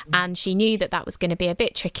 and she knew that was going to be a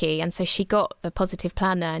bit tricky. And so she got the Positive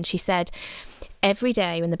Planner, and she said, every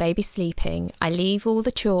day when the baby's sleeping, I leave all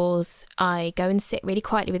the chores, I go and sit really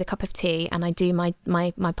quietly with a cup of tea, and I do my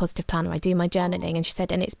Positive Planner, I do my journaling. And she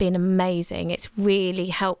said, and it's been amazing. It's really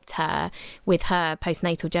helped her with her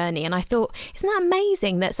postnatal journey. And I thought, isn't that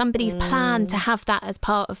amazing that somebody's planned to have that as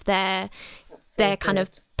part of their kind of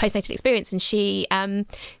postnatal experience? And she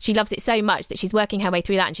loves it so much that she's working her way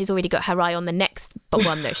through that, and she's already got her eye on the next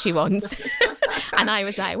one that she wants. And I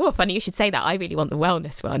was like, well, funny you should say that. I really want the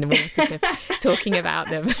wellness one. And we were sort of talking about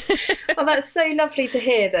them. Well, that's so lovely to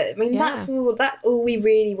hear that. I mean, that's all we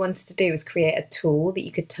really wanted to do, was create a tool that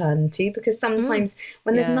you could turn to, because sometimes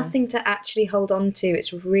when there's nothing to actually hold on to,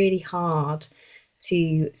 it's really hard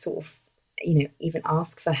to sort of, even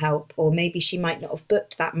ask for help. Or maybe she might not have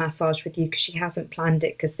booked that massage with you because she hasn't planned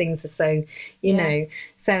it because things are so, know.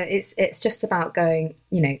 So it's just about going,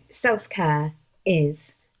 self-care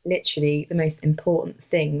is literally the most important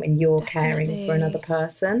thing when you're caring for another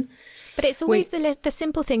person. But it's always the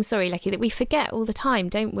simple things, Lucky, that we forget all the time,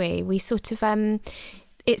 don't we? We sort of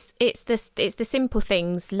it's the simple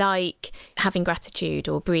things like having gratitude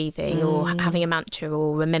or breathing or having a mantra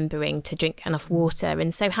or remembering to drink enough water.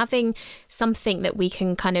 And so having something that we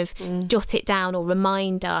can kind of jot it down or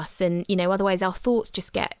remind us, and otherwise our thoughts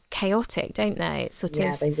just get chaotic, don't they? It's sort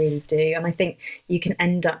of, they really do. And I think you can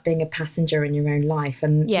end up being a passenger in your own life,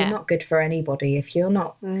 and you're not good for anybody if you're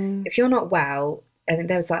not well. I mean,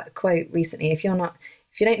 there was that quote recently, if you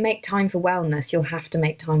don't make time for wellness, you'll have to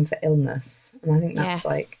make time for illness. And I think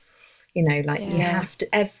that's you have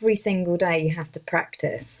to, every single day you have to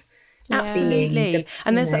practice. Absolutely.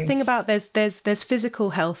 And there's that thing about there's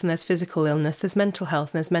physical health and there's physical illness, there's mental health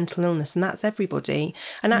and there's mental illness, and that's everybody.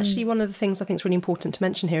 And actually one of the things I think is really important to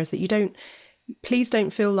mention here is that please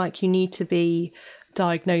don't feel like you need to be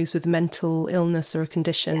diagnosed with a mental illness or a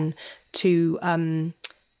condition to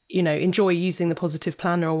enjoy using the Positive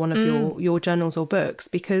Planner or one of your journals or books,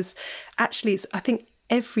 because actually I think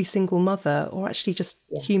every single mother, or actually just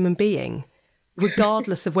human being,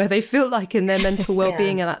 regardless of where they feel like in their mental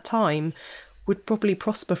well-being at that time, would probably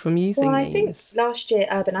prosper from using these. I think last year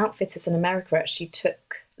Urban Outfitters in America actually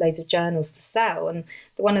took loads of journals to sell, and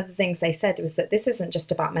one of the things they said was that this isn't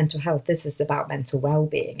just about mental health, this is about mental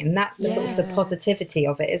well-being. And that's the sort of the positivity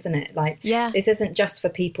of it, isn't it? This isn't just for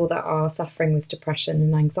people that are suffering with depression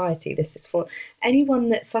and anxiety, this is for anyone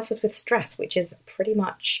that suffers with stress, which is pretty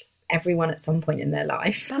much everyone at some point in their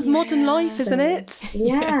life. That's modern life, isn't it?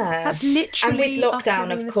 Yeah. That's literally. And with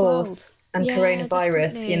lockdown, of course, and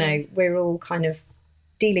coronavirus, definitely. We're all kind of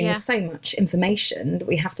dealing with so much information that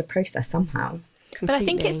we have to process somehow. Completely. But I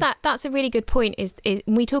think that's a really good point, is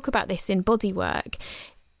we talk about this in body work.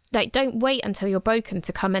 Like, don't wait until you're broken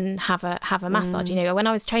to come and have a massage. When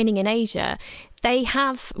I was training in Asia, they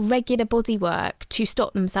have regular body work to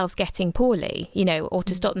stop themselves getting poorly, or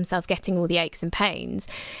to stop themselves getting all the aches and pains.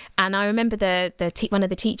 And I remember one of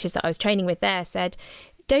the teachers that I was training with there said,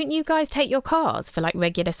 don't you guys take your cars for like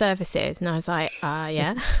regular services? And I was like,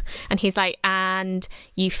 yeah. And he's like, and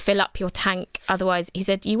you fill up your tank. Otherwise, he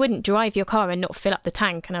said, you wouldn't drive your car and not fill up the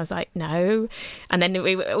tank. And I was like, no. And then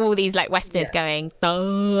we were all these like Westerners going,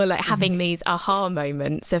 oh, like having these aha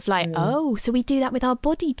moments of like, oh, so we do that with our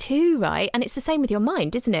body too, right? And it's the same with your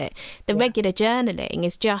mind, isn't it? The regular journaling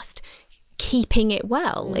is just keeping it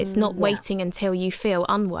well. It's not waiting until you feel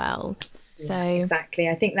unwell. So exactly.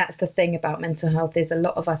 I think that's the thing about mental health, is a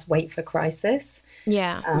lot of us wait for crisis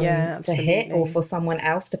to hit, or for someone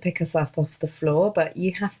else to pick us up off the floor. But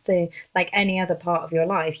you have to, like any other part of your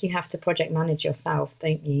life, you have to project manage yourself,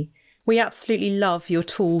 don't you? We absolutely love your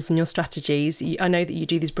tools and your strategies. I know that you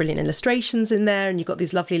do these brilliant illustrations in there, and you've got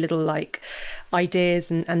these lovely little like ideas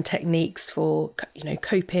and techniques for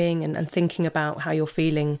coping and thinking about how you're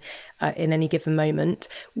feeling in any given moment.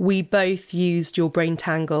 We both used your Brain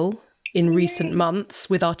Tangle in recent months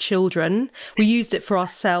with our children. We used it for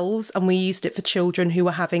ourselves, and we used it for children who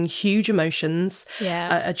were having huge emotions,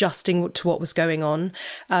 adjusting to what was going on.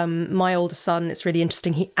 My older son, it's really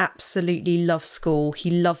interesting, he absolutely loves school.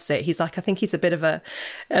 He loves it. He's like, I think he's a bit of an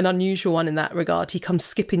unusual one in that regard. He comes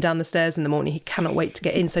skipping down the stairs in the morning. He cannot wait to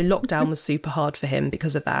get in. So lockdown was super hard for him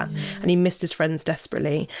because of that. And he missed his friends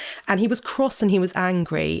desperately. And he was cross and he was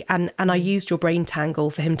angry. And I used your Brain Tangle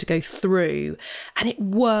for him to go through. And it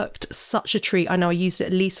worked such a treat. I know I used it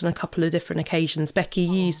at least on a couple of different occasions. Becky,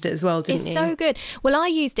 you used it as well, didn't you? It's so good. Well, I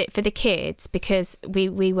used it for the kids because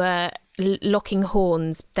we were locking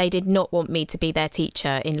horns. They did not want me to be their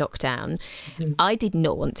teacher in lockdown. I did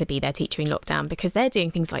not want to be their teacher in lockdown because they're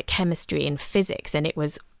doing things like chemistry and physics, and I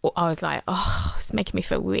was like, oh, it's making me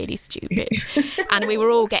feel really stupid. And we were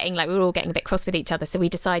all getting a bit cross with each other, so we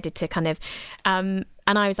decided to kind of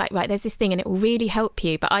and I was like, right, there's this thing and it will really help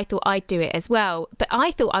you. But I thought I'd do it as well. But I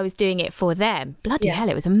thought I was doing it for them. Bloody hell,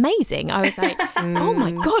 it was amazing. I was like, oh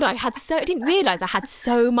my God, I didn't realise I had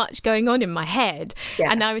so much going on in my head.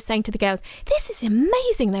 Yeah. And I was saying to the girls, this is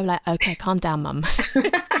amazing. They were like, okay, calm down, mum.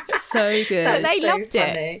 So good. They loved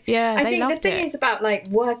it. Yeah, I think the thing is about like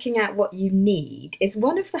working out what you need is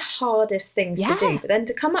one of the hardest things to do. But then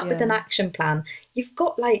to come up with an action plan, you've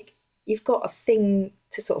got a thing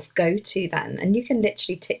to sort of go to then, and you can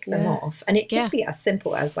literally tick them off, and it can be as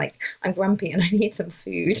simple as like, I'm grumpy and I need some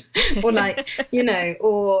food, or like,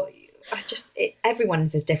 or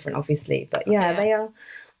everyone's is different obviously, but they are,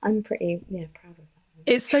 I'm pretty proud of them.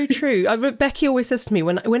 It's so true. Becky always says to me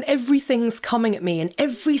when everything's coming at me in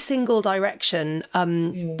every single direction,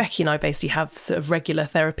 Becky and I basically have sort of regular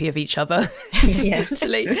therapy of each other,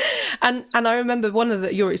 essentially. And I remember one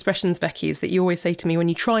of your expressions, Becky, is that you always say to me, when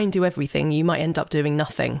you try and do everything, you might end up doing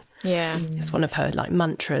nothing. Yeah. It's one of her like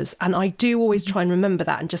mantras. And I do always try and remember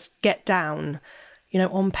that and just get down,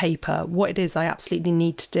 on paper, what it is I absolutely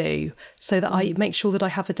need to do, so that I make sure that I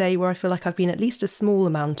have a day where I feel like I've been at least a small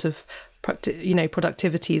amount of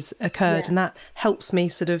productivity's occurred, and that helps me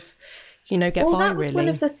sort of get by. That was one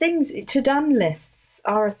of the things. To-done lists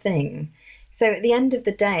are a thing. So at the end of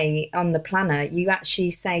the day on the planner, you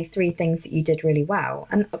actually say 3 things that you did really well,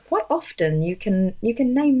 and quite often you can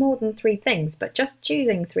name more than 3 things, but just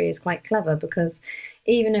choosing 3 is quite clever, because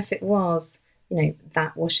even if it was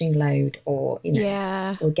that washing load, or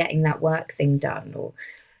or getting that work thing done, or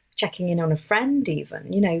checking in on a friend even,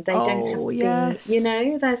 they don't have to be,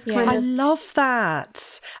 there's kind of... I love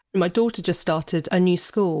that. My daughter just started a new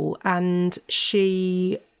school, and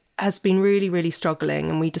she has been really, really struggling,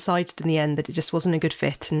 and we decided in the end that it just wasn't a good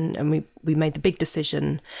fit, and we made the big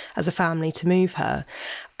decision as a family to move her.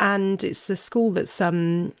 And it's a school that's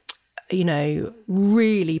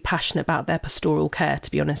really passionate about their pastoral care,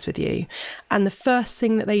 to be honest with you. And the first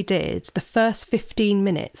thing that they did, the first 15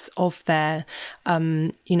 minutes of their,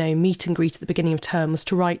 meet and greet at the beginning of term, was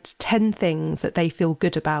to write 10 things that they feel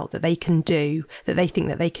good about, that they can do, that they think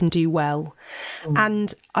that they can do well.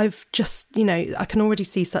 And I've just, I can already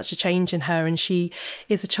see such a change in her. And she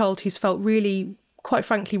is a child who's felt really, quite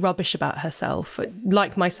frankly, rubbish about herself.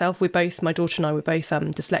 Like myself, my daughter and I were both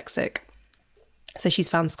dyslexic. So she's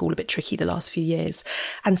found school a bit tricky the last few years.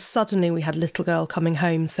 And suddenly we had a little girl coming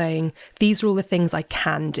home saying, these are all the things I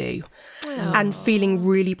can do. Aww. And feeling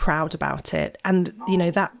really proud about it. And,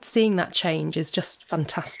 that seeing that change is just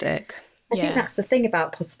fantastic. I think that's the thing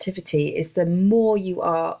about positivity, is the more you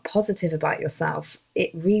are positive about yourself,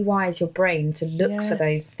 it rewires your brain to look for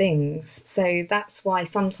those things. So that's why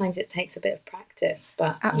sometimes it takes a bit of practice.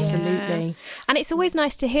 But absolutely. Yeah. And it's always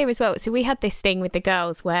nice to hear as well. So we had this thing with the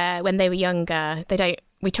girls where when they were younger,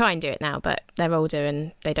 we try and do it now, but they're older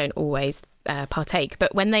and they don't always partake.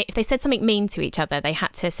 But if they said something mean to each other, they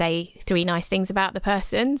had to say 3 nice things about the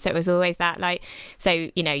person. So it was always that, like, so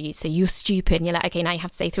you say you're stupid, and you're like, okay, now you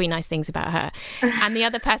have to say 3 nice things about her. And the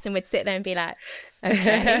other person would sit there and be like,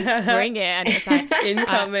 okay, bring it. And it's like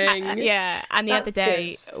incoming. And the other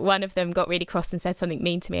day, one of them got really cross and said something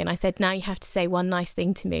mean to me, and I said, now you have to say 1 nice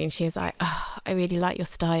thing to me. And she was like, oh, I really like your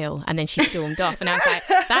style. And then she stormed off, and I was like,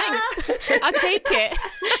 thanks, I'll take it.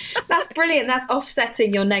 That's brilliant. That's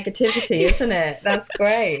offsetting your negativity, isn't it? That's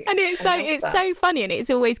great. And it's like, it's so funny, and it's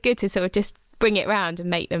always good to sort of just bring it round and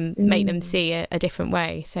make them see a different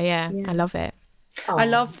way. So yeah, I love it. Aww. I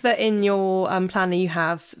love that in your planner you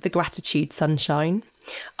have the gratitude sunshine.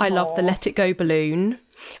 I love the let it go balloon,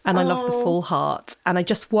 and I love the full heart. And I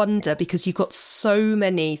just wonder, because you've got so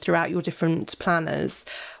many throughout your different planners,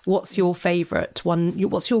 what's your favourite one?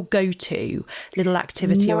 What's your go-to little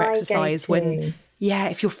activity or exercise when... Yeah,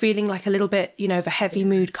 if you're feeling like a little bit, of a heavy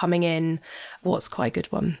mood coming in, what's quite a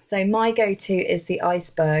good one? So my go-to is the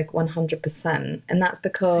iceberg 100%. And that's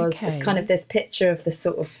because it's kind of this picture of the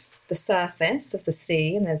sort of the surface of the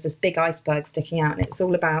sea, and there's this big iceberg sticking out, and it's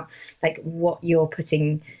all about like what you're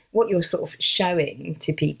sort of showing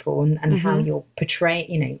to people, and how you're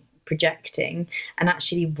projecting, and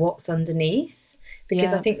actually what's underneath.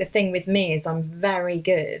 Because I think the thing with me is I'm very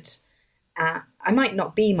good at, I might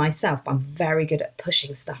not be myself, but I'm very good at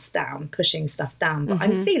pushing stuff down, but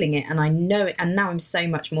I'm feeling it and I know it. And now I'm so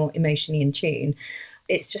much more emotionally in tune.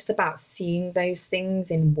 it's just about seeing those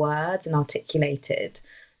things in words and articulated,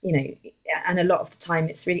 you know, and a lot of the time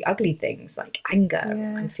it's really ugly things like anger.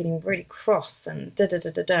 Yeah. I'm feeling really cross and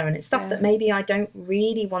and it's stuff that maybe I don't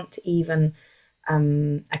really want to even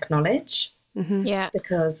acknowledge. Mm-hmm. Yeah,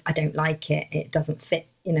 because I don't like it. It doesn't fit,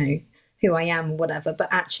 you know, who I am or whatever. But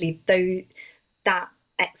actually, though, that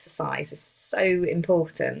exercise is so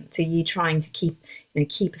important to you trying to keep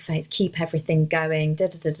a face, keep everything going,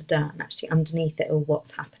 and actually underneath it all,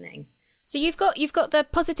 what's happening. So you've got the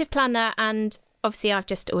positive planner, and obviously I've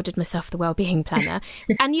just ordered myself the wellbeing planner.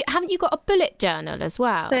 And haven't you got a bullet journal as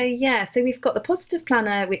well? So we've got the positive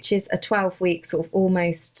planner, which is a 12-week sort of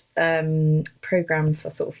almost program for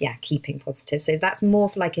sort of keeping positive. So that's more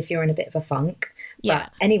for like if you're in a bit of a funk.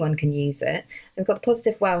 But anyone can use it. We've got the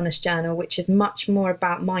Positive Wellness Journal, which is much more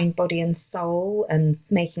about mind, body and soul and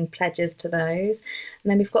making pledges to those.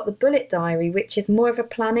 And then we've got the Bullet Diary, which is more of a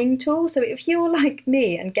planning tool. So if you're like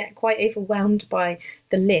me and get quite overwhelmed by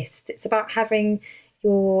the list, it's about having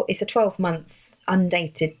it's a 12-month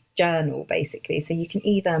undated journal, basically. So you can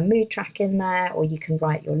either mood track in there or you can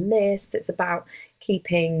write your list. It's about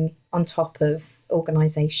keeping on top of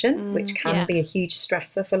organisation, which can be a huge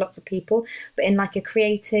stressor for lots of people, but in like a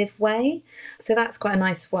creative way. So that's quite a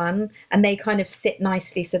nice one. And they kind of sit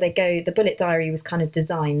nicely. So the Bullet Diary was kind of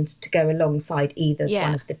designed to go alongside either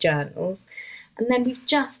one of the journals. And then we've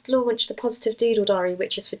just launched the Positive Doodle Diary,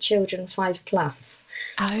 which is for children 5+.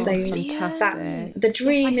 Oh, so fantastic. That's the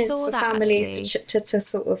dream is for families to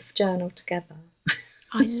sort of journal together.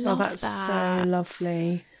 I love that's so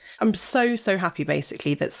lovely. I'm so happy,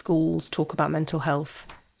 basically, that schools talk about mental health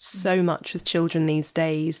so much with children these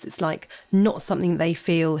days. It's like not something they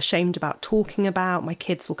feel ashamed about talking about. My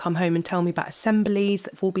kids will come home and tell me about assemblies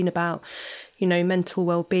that have all been about, you know, mental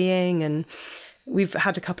well-being. And we've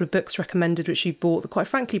had a couple of books recommended, which we bought, that quite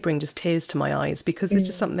frankly bring just tears to my eyes, because there's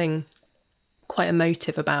just something quite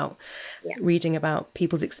emotive about reading about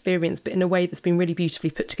people's experience, but in a way that's been really beautifully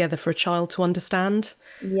put together for a child to understand.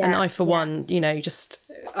 And I, for one, you know,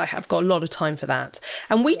 I have got a lot of time for that.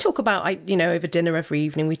 And we talk about, over dinner every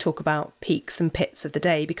evening, we talk about peaks and pits of the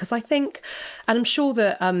day, because I think, and I'm sure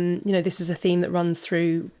that, this is a theme that runs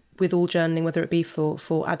through with all journaling, whether it be for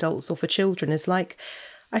adults or for children, is like,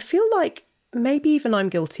 I feel like maybe even I'm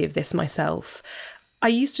guilty of this myself. I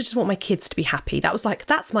used to just want my kids to be happy. That's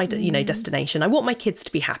my, destination. I want my kids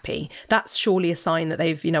to be happy. That's surely a sign that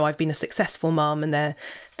they've, I've been a successful mum and they're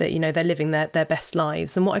living their best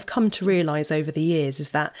lives. And what I've come to realise over the years is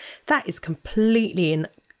that is completely and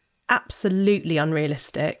absolutely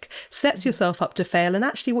unrealistic, sets yourself up to fail. And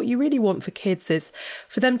actually what you really want for kids is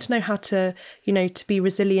for them to know how to, to be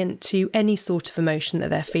resilient to any sort of emotion that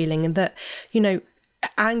they're feeling, and that,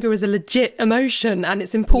 anger is a legit emotion, and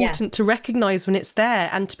it's important to recognise when it's there,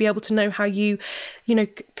 and to be able to know how you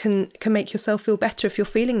can make yourself feel better if you're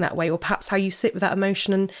feeling that way, or perhaps how you sit with that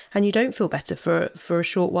emotion and you don't feel better for a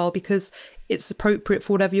short while because it's appropriate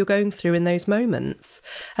for whatever you're going through in those moments.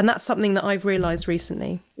 And that's something that I've realised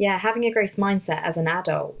recently. Yeah, having a growth mindset as an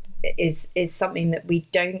adult is something that we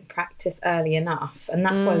don't practice early enough, and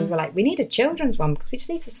that's why we were like, we need a children's one, because we just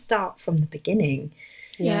need to start from the beginning.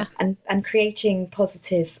 And creating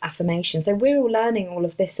positive affirmation. So we're all learning all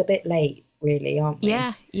of this a bit late, really, aren't we?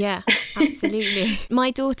 Yeah, absolutely.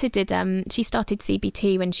 My daughter did, she started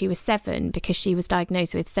CBT when she was 7 because she was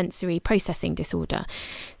diagnosed with sensory processing disorder.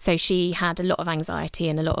 So she had a lot of anxiety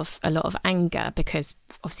and a lot of anger, because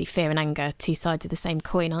obviously fear and anger, two sides of the same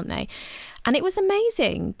coin, aren't they? And it was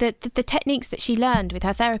amazing, the techniques that she learned with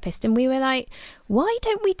her therapist. And we were like, why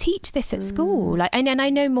don't we teach this at school? Like, and I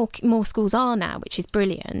know more schools are now, which is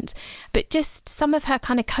brilliant. But just some of her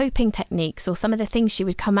kind of coping techniques, or some of the things she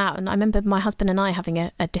would come out. And I remember my husband and I having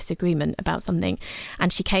a disagreement about something.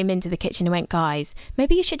 And she came into the kitchen and went, guys,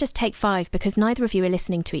 maybe you should just take 5, because neither of you are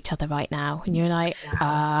listening to each other right now. And you're like,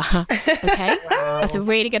 okay, that's a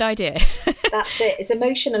really good idea. That's it. It's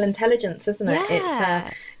emotional intelligence, isn't it?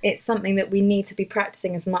 Yeah. It's something that we need to be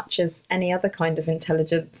practicing as much as any other kind of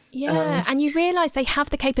intelligence. Yeah, and you realise they have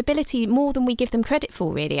the capability more than we give them credit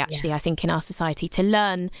for, really, actually, I think, in our society, to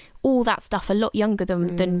learn all that stuff a lot younger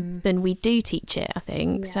than we do teach it, I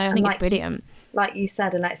think. So I think it's brilliant. Like you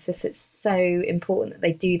said, Alexis, it's so important that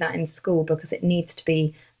they do that in school, because it needs to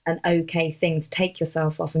be an okay thing to take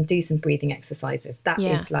yourself off and do some breathing exercises. That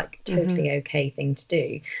is like totally okay thing to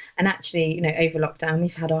do. And actually, over lockdown,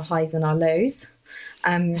 we've had our highs and our lows.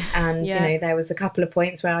 There was a couple of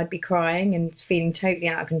points where I'd be crying and feeling totally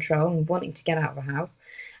out of control and wanting to get out of the house.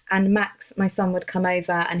 And Max, my son, would come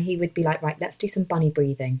over and he would be like, right, let's do some bunny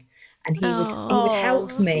breathing. And he would help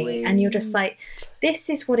me. Sweet. And you're just like, this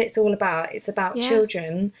is what it's all about. It's about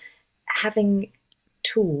children having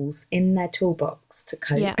tools in their toolbox to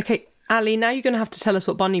cope. Yeah. Okay, Ali, now you're going to have to tell us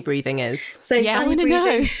what bunny breathing is. So Yeah, I want to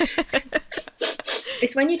know.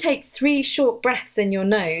 It's when you take 3 short breaths in your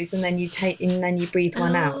nose and then you breathe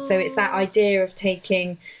one out. So it's that idea of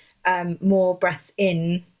taking more breaths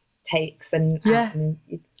in takes than out. And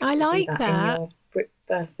I like that. in your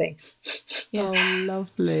birthing. Oh,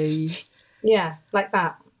 lovely. Yeah, like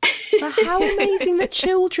that. But how amazing that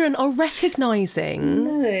children are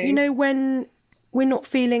recognising, you know, when we're not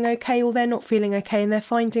feeling okay or they're not feeling okay, and they're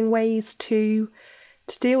finding ways to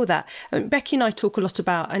deal with that. Becky and I talk a lot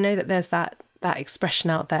about, I know that there's that expression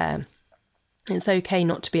out there, it's okay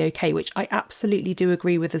not to be okay, which I absolutely do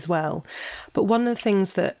agree with as well. But one of the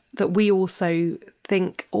things that we also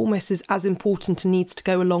think almost is as important and needs to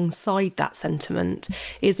go alongside that sentiment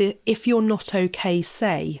is if you're not okay,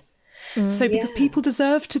 say. So because people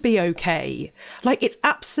deserve to be okay. Like, it's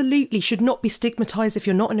absolutely should not be stigmatised if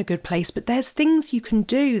you're not in a good place, but there's things you can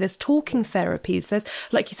do. There's talking therapies, there's,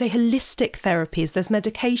 like you say, holistic therapies, there's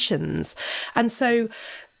medications. And so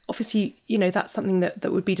obviously, you know, that's something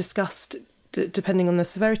that would be discussed depending on the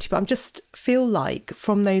severity. But I just feel like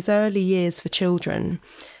from those early years for children,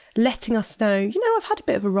 letting us know, you know, I've had a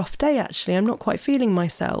bit of a rough day, actually. I'm not quite feeling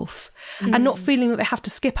myself. And not feeling that they have to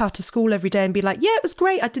skip out of school every day and be like, yeah, it was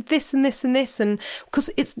great, I did this and this and this. And because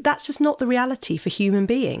that's just not the reality for human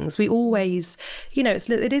beings. We always, you know,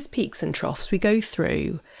 it is peaks and troughs we go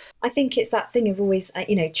through. I think it's that thing of always,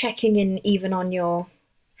 you know, checking in even on your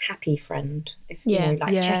happy friend. You know,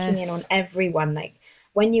 like checking in on everyone. Like,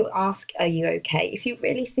 when you ask, are you okay? If you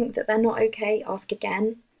really think that they're not okay, ask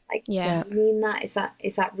again. Like, you mean that?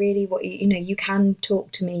 Is that really what you know, you can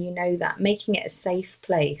talk to me, you know, that, making it a safe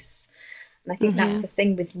place. And I think that's the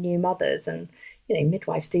thing with new mothers, and, you know,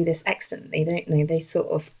 midwives do this excellently, don't they?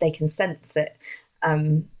 They can sense it.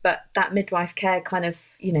 But that midwife care kind of,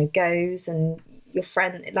 you know, goes, and your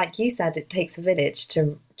friend, like you said, it takes a village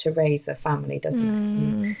to raise a family, doesn't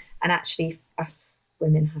it? And actually us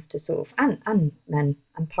women have to sort of, and men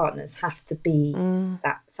and partners have to be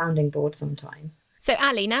that sounding board sometimes. So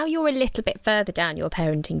Ali, now you're a little bit further down your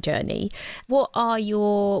parenting journey. What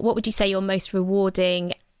would you say your most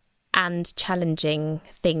rewarding and challenging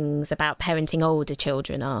things about parenting older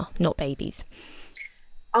children are, not babies?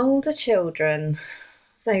 Older children.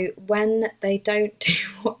 So when they don't do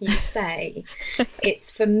what you say,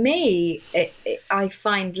 it's, for me, I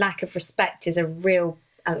find lack of respect is a real,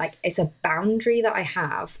 it's a boundary that I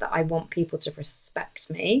have, that I want people to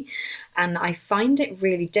respect me. And I find it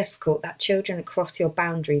really difficult that children cross your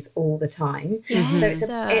boundaries all the time. Yes.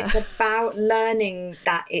 So it's about learning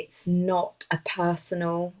that it's not a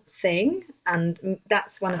personal thing. And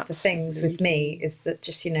that's one of the things with me, is that,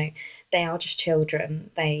 just, you know, they are just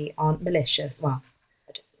children. They aren't malicious. Well,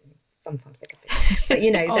 sometimes they could be. But,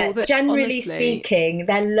 you know, generally speaking,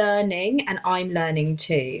 they're learning, and I'm learning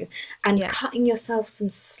too. And cutting yourself some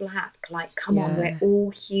slack, like, come on, we're all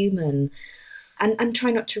human. And try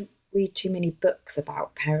not to read too many books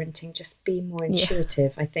about parenting. Just be more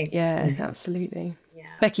intuitive, I think. Yeah, absolutely. Yeah.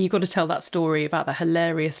 Becky, you've got to tell that story about the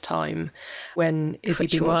hilarious time when Izzy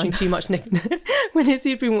had been watching too much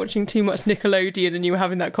Nickelodeon, and you were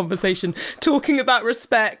having that conversation talking about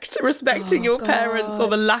respecting your parents, or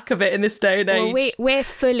the lack of it in this day and age. Well, we're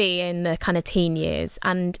fully in the kind of teen years,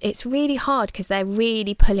 and it's really hard because they're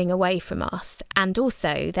really pulling away from us, and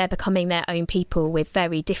also they're becoming their own people with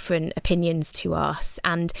very different opinions to us,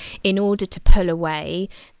 and in order to pull away,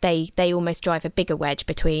 they almost drive a bigger wedge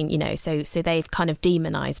between, you know, so they've kind of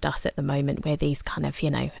demonized us at the moment. We're these kind of, you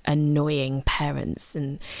know, annoying parents,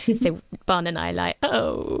 and so Barn and I are like,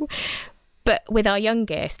 oh. But with our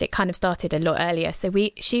youngest, it kind of started a lot earlier. So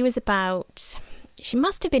she must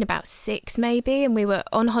have been about 6 maybe, and we were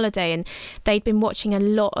on holiday, and they'd been watching a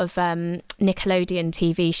lot of Nickelodeon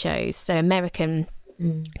TV shows, so American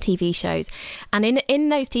TV shows. And in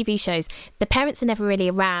those TV shows, the parents are never really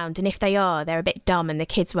around, and if they are, they're a bit dumb, and the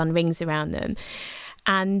kids run rings around them.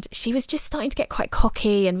 And she was just starting to get quite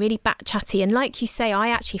cocky and really back chatty. And like you say, I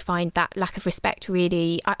actually find that lack of respect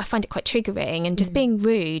really, I find it quite triggering, and just being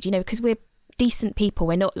rude, you know, because we're decent people.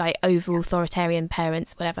 We're not like over authoritarian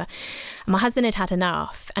parents, whatever. And my husband had had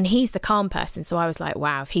enough, and he's the calm person. So I was like,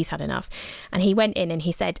 wow, if he's had enough. And he went in and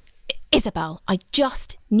he said, Isabel, I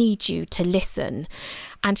just need you to listen.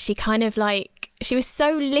 And she kind of she was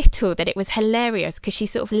so little that it was hilarious, because she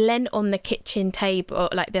sort of leant on the kitchen table,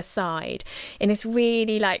 like the side, in this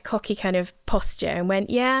really like cocky kind of posture, and went,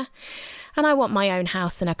 yeah, and I want my own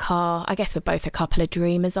house and a car. I guess we're both a couple of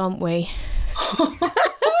dreamers, aren't we?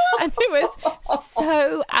 And it was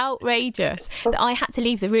so outrageous that I had to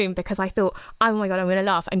leave the room because I thought, oh my God, I'm going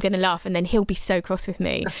to laugh. And then he'll be so cross with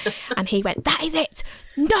me. And he went, that is it.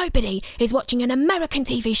 Nobody is watching an American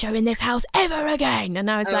TV show in this house ever again.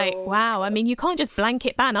 And I was like, wow, I mean, you can't just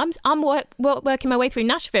blanket ban. I'm working my way through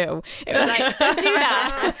Nashville. It was like, don't do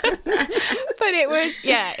that. But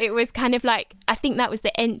it was kind of like, I think that was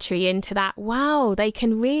the entry into that. Wow, they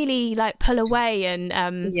can really like pull away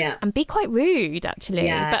and be quite rude, actually.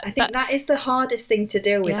 Yeah, I think that is the hardest thing to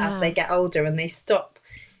deal with as they get older and they stop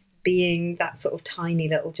being that sort of tiny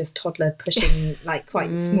little just toddler pushing like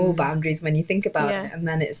quite small boundaries when you think about it, and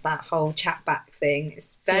then it's that whole chat back thing. It's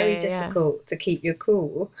very difficult to keep your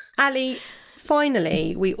cool. Ali,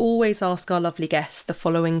 finally, we always ask our lovely guests the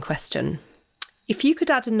following question. If you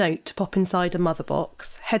could add a note to pop inside a mother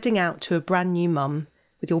box heading out to a brand new mum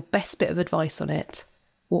with your best bit of advice on it,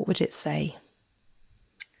 what would it say?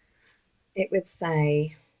 It would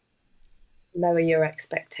say, lower your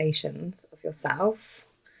expectations of yourself.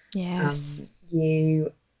 Yes.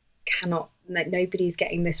 You cannot, nobody's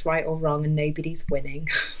getting this right or wrong, and nobody's winning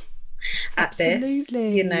at Absolutely.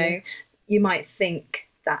 this. You know, you might think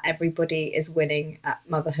that everybody is winning at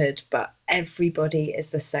motherhood, but everybody is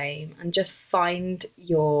the same. And just find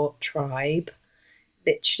your tribe.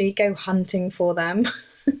 Literally go hunting for them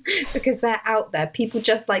because they're out there. People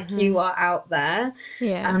just like you are out there.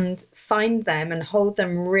 Yeah. And find them and hold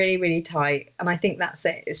them really, really tight. And I think that's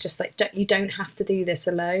it. It's just like, you don't have to do this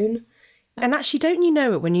alone. And actually, don't you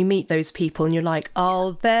know it when you meet those people and you're like,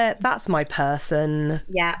 oh, that's my person.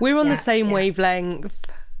 Yeah. We're on the same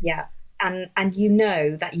wavelength. Yeah. And you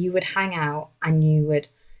know that you would hang out and you would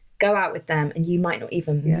go out with them and you might not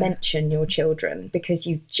even mention your children because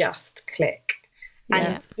you just click.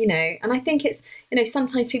 And, you know, and I think it's, you know,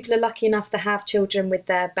 sometimes people are lucky enough to have children with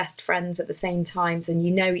their best friends at the same times and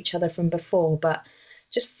you know each other from before, but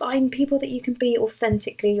just find people that you can be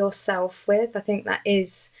authentically yourself with. I think that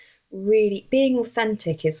is really, being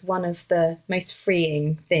authentic is one of the most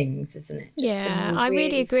freeing things, isn't it? I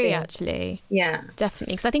really agree, actually. Yeah.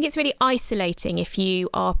 Definitely. Because I think it's really isolating if you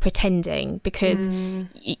are pretending because,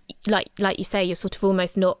 like you say, you're sort of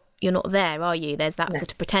almost you're not there, are you? There's that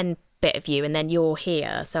sort of pretend bit of you and then you're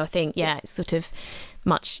here. So I think, it's sort of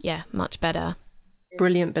much better.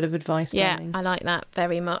 Brilliant bit of advice, darling. I like that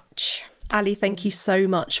very much. Ali, thank you so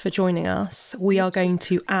much for joining us. We are going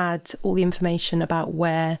to add all the information about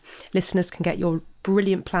where listeners can get your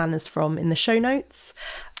brilliant planners from in the show notes.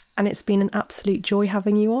 And it's been an absolute joy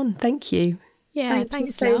having you on. Thank you. Yeah, thank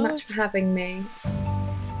you so much for having me.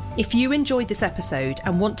 If you enjoyed this episode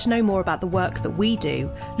and want to know more about the work that we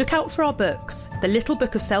do, look out for our books, The Little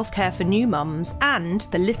Book of Self-Care for New Mums and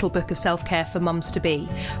The Little Book of Self-Care for Mums-to-Be,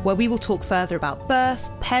 where we will talk further about birth,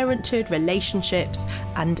 parenthood, relationships,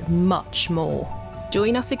 and much more.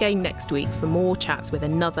 Join us again next week for more chats with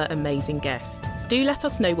another amazing guest. Do let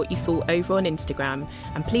us know what you thought over on Instagram,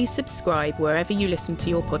 and please subscribe wherever you listen to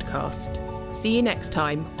your podcast. See you next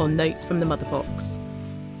time on Notes from the Mother Box.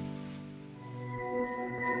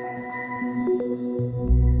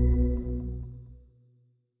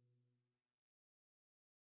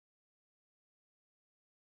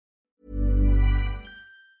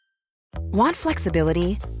 Want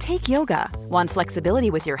flexibility? Take yoga. Want flexibility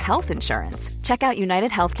with your health insurance? Check out United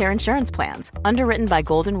Healthcare Insurance Plans. Underwritten by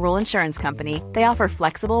Golden Rule Insurance Company, they offer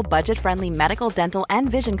flexible, budget-friendly medical, dental, and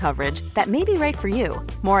vision coverage that may be right for you.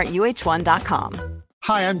 More at UH1.com.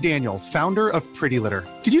 Hi, I'm Daniel, founder of Pretty Litter.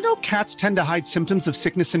 Did you know cats tend to hide symptoms of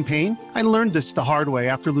sickness and pain? I learned this the hard way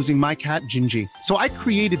after losing my cat, Gingy. So I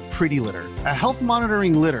created Pretty Litter, a health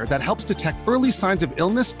monitoring litter that helps detect early signs of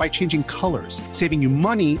illness by changing colors, saving you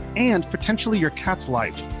money and potentially your cat's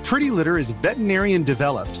life. Pretty Litter is veterinarian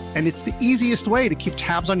developed, and it's the easiest way to keep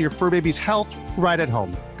tabs on your fur baby's health right at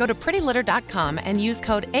home. Go to prettylitter.com and use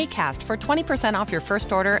code ACAST for 20% off your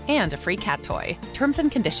first order and a free cat toy. Terms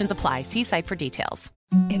and conditions apply. See site for details.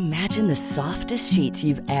 Imagine the softest sheets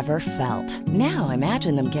you've ever felt. Now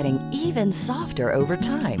imagine them getting even softer over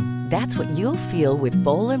time. That's what you'll feel with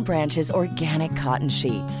Boll & Branch's organic cotton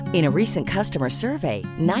sheets. In a recent customer survey,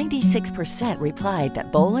 96% replied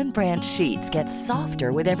that Boll & Branch sheets get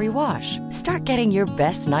softer with every wash. Start getting your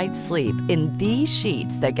best night's sleep in these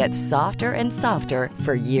sheets that get softer and softer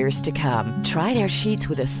for years to come. Try their sheets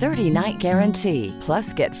with a 30-night guarantee.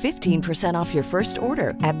 Plus, get 15% off your first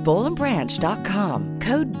order at bollandbranch.com.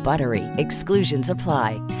 Code BUTTERY. Exclusions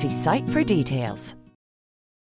apply. See site for details.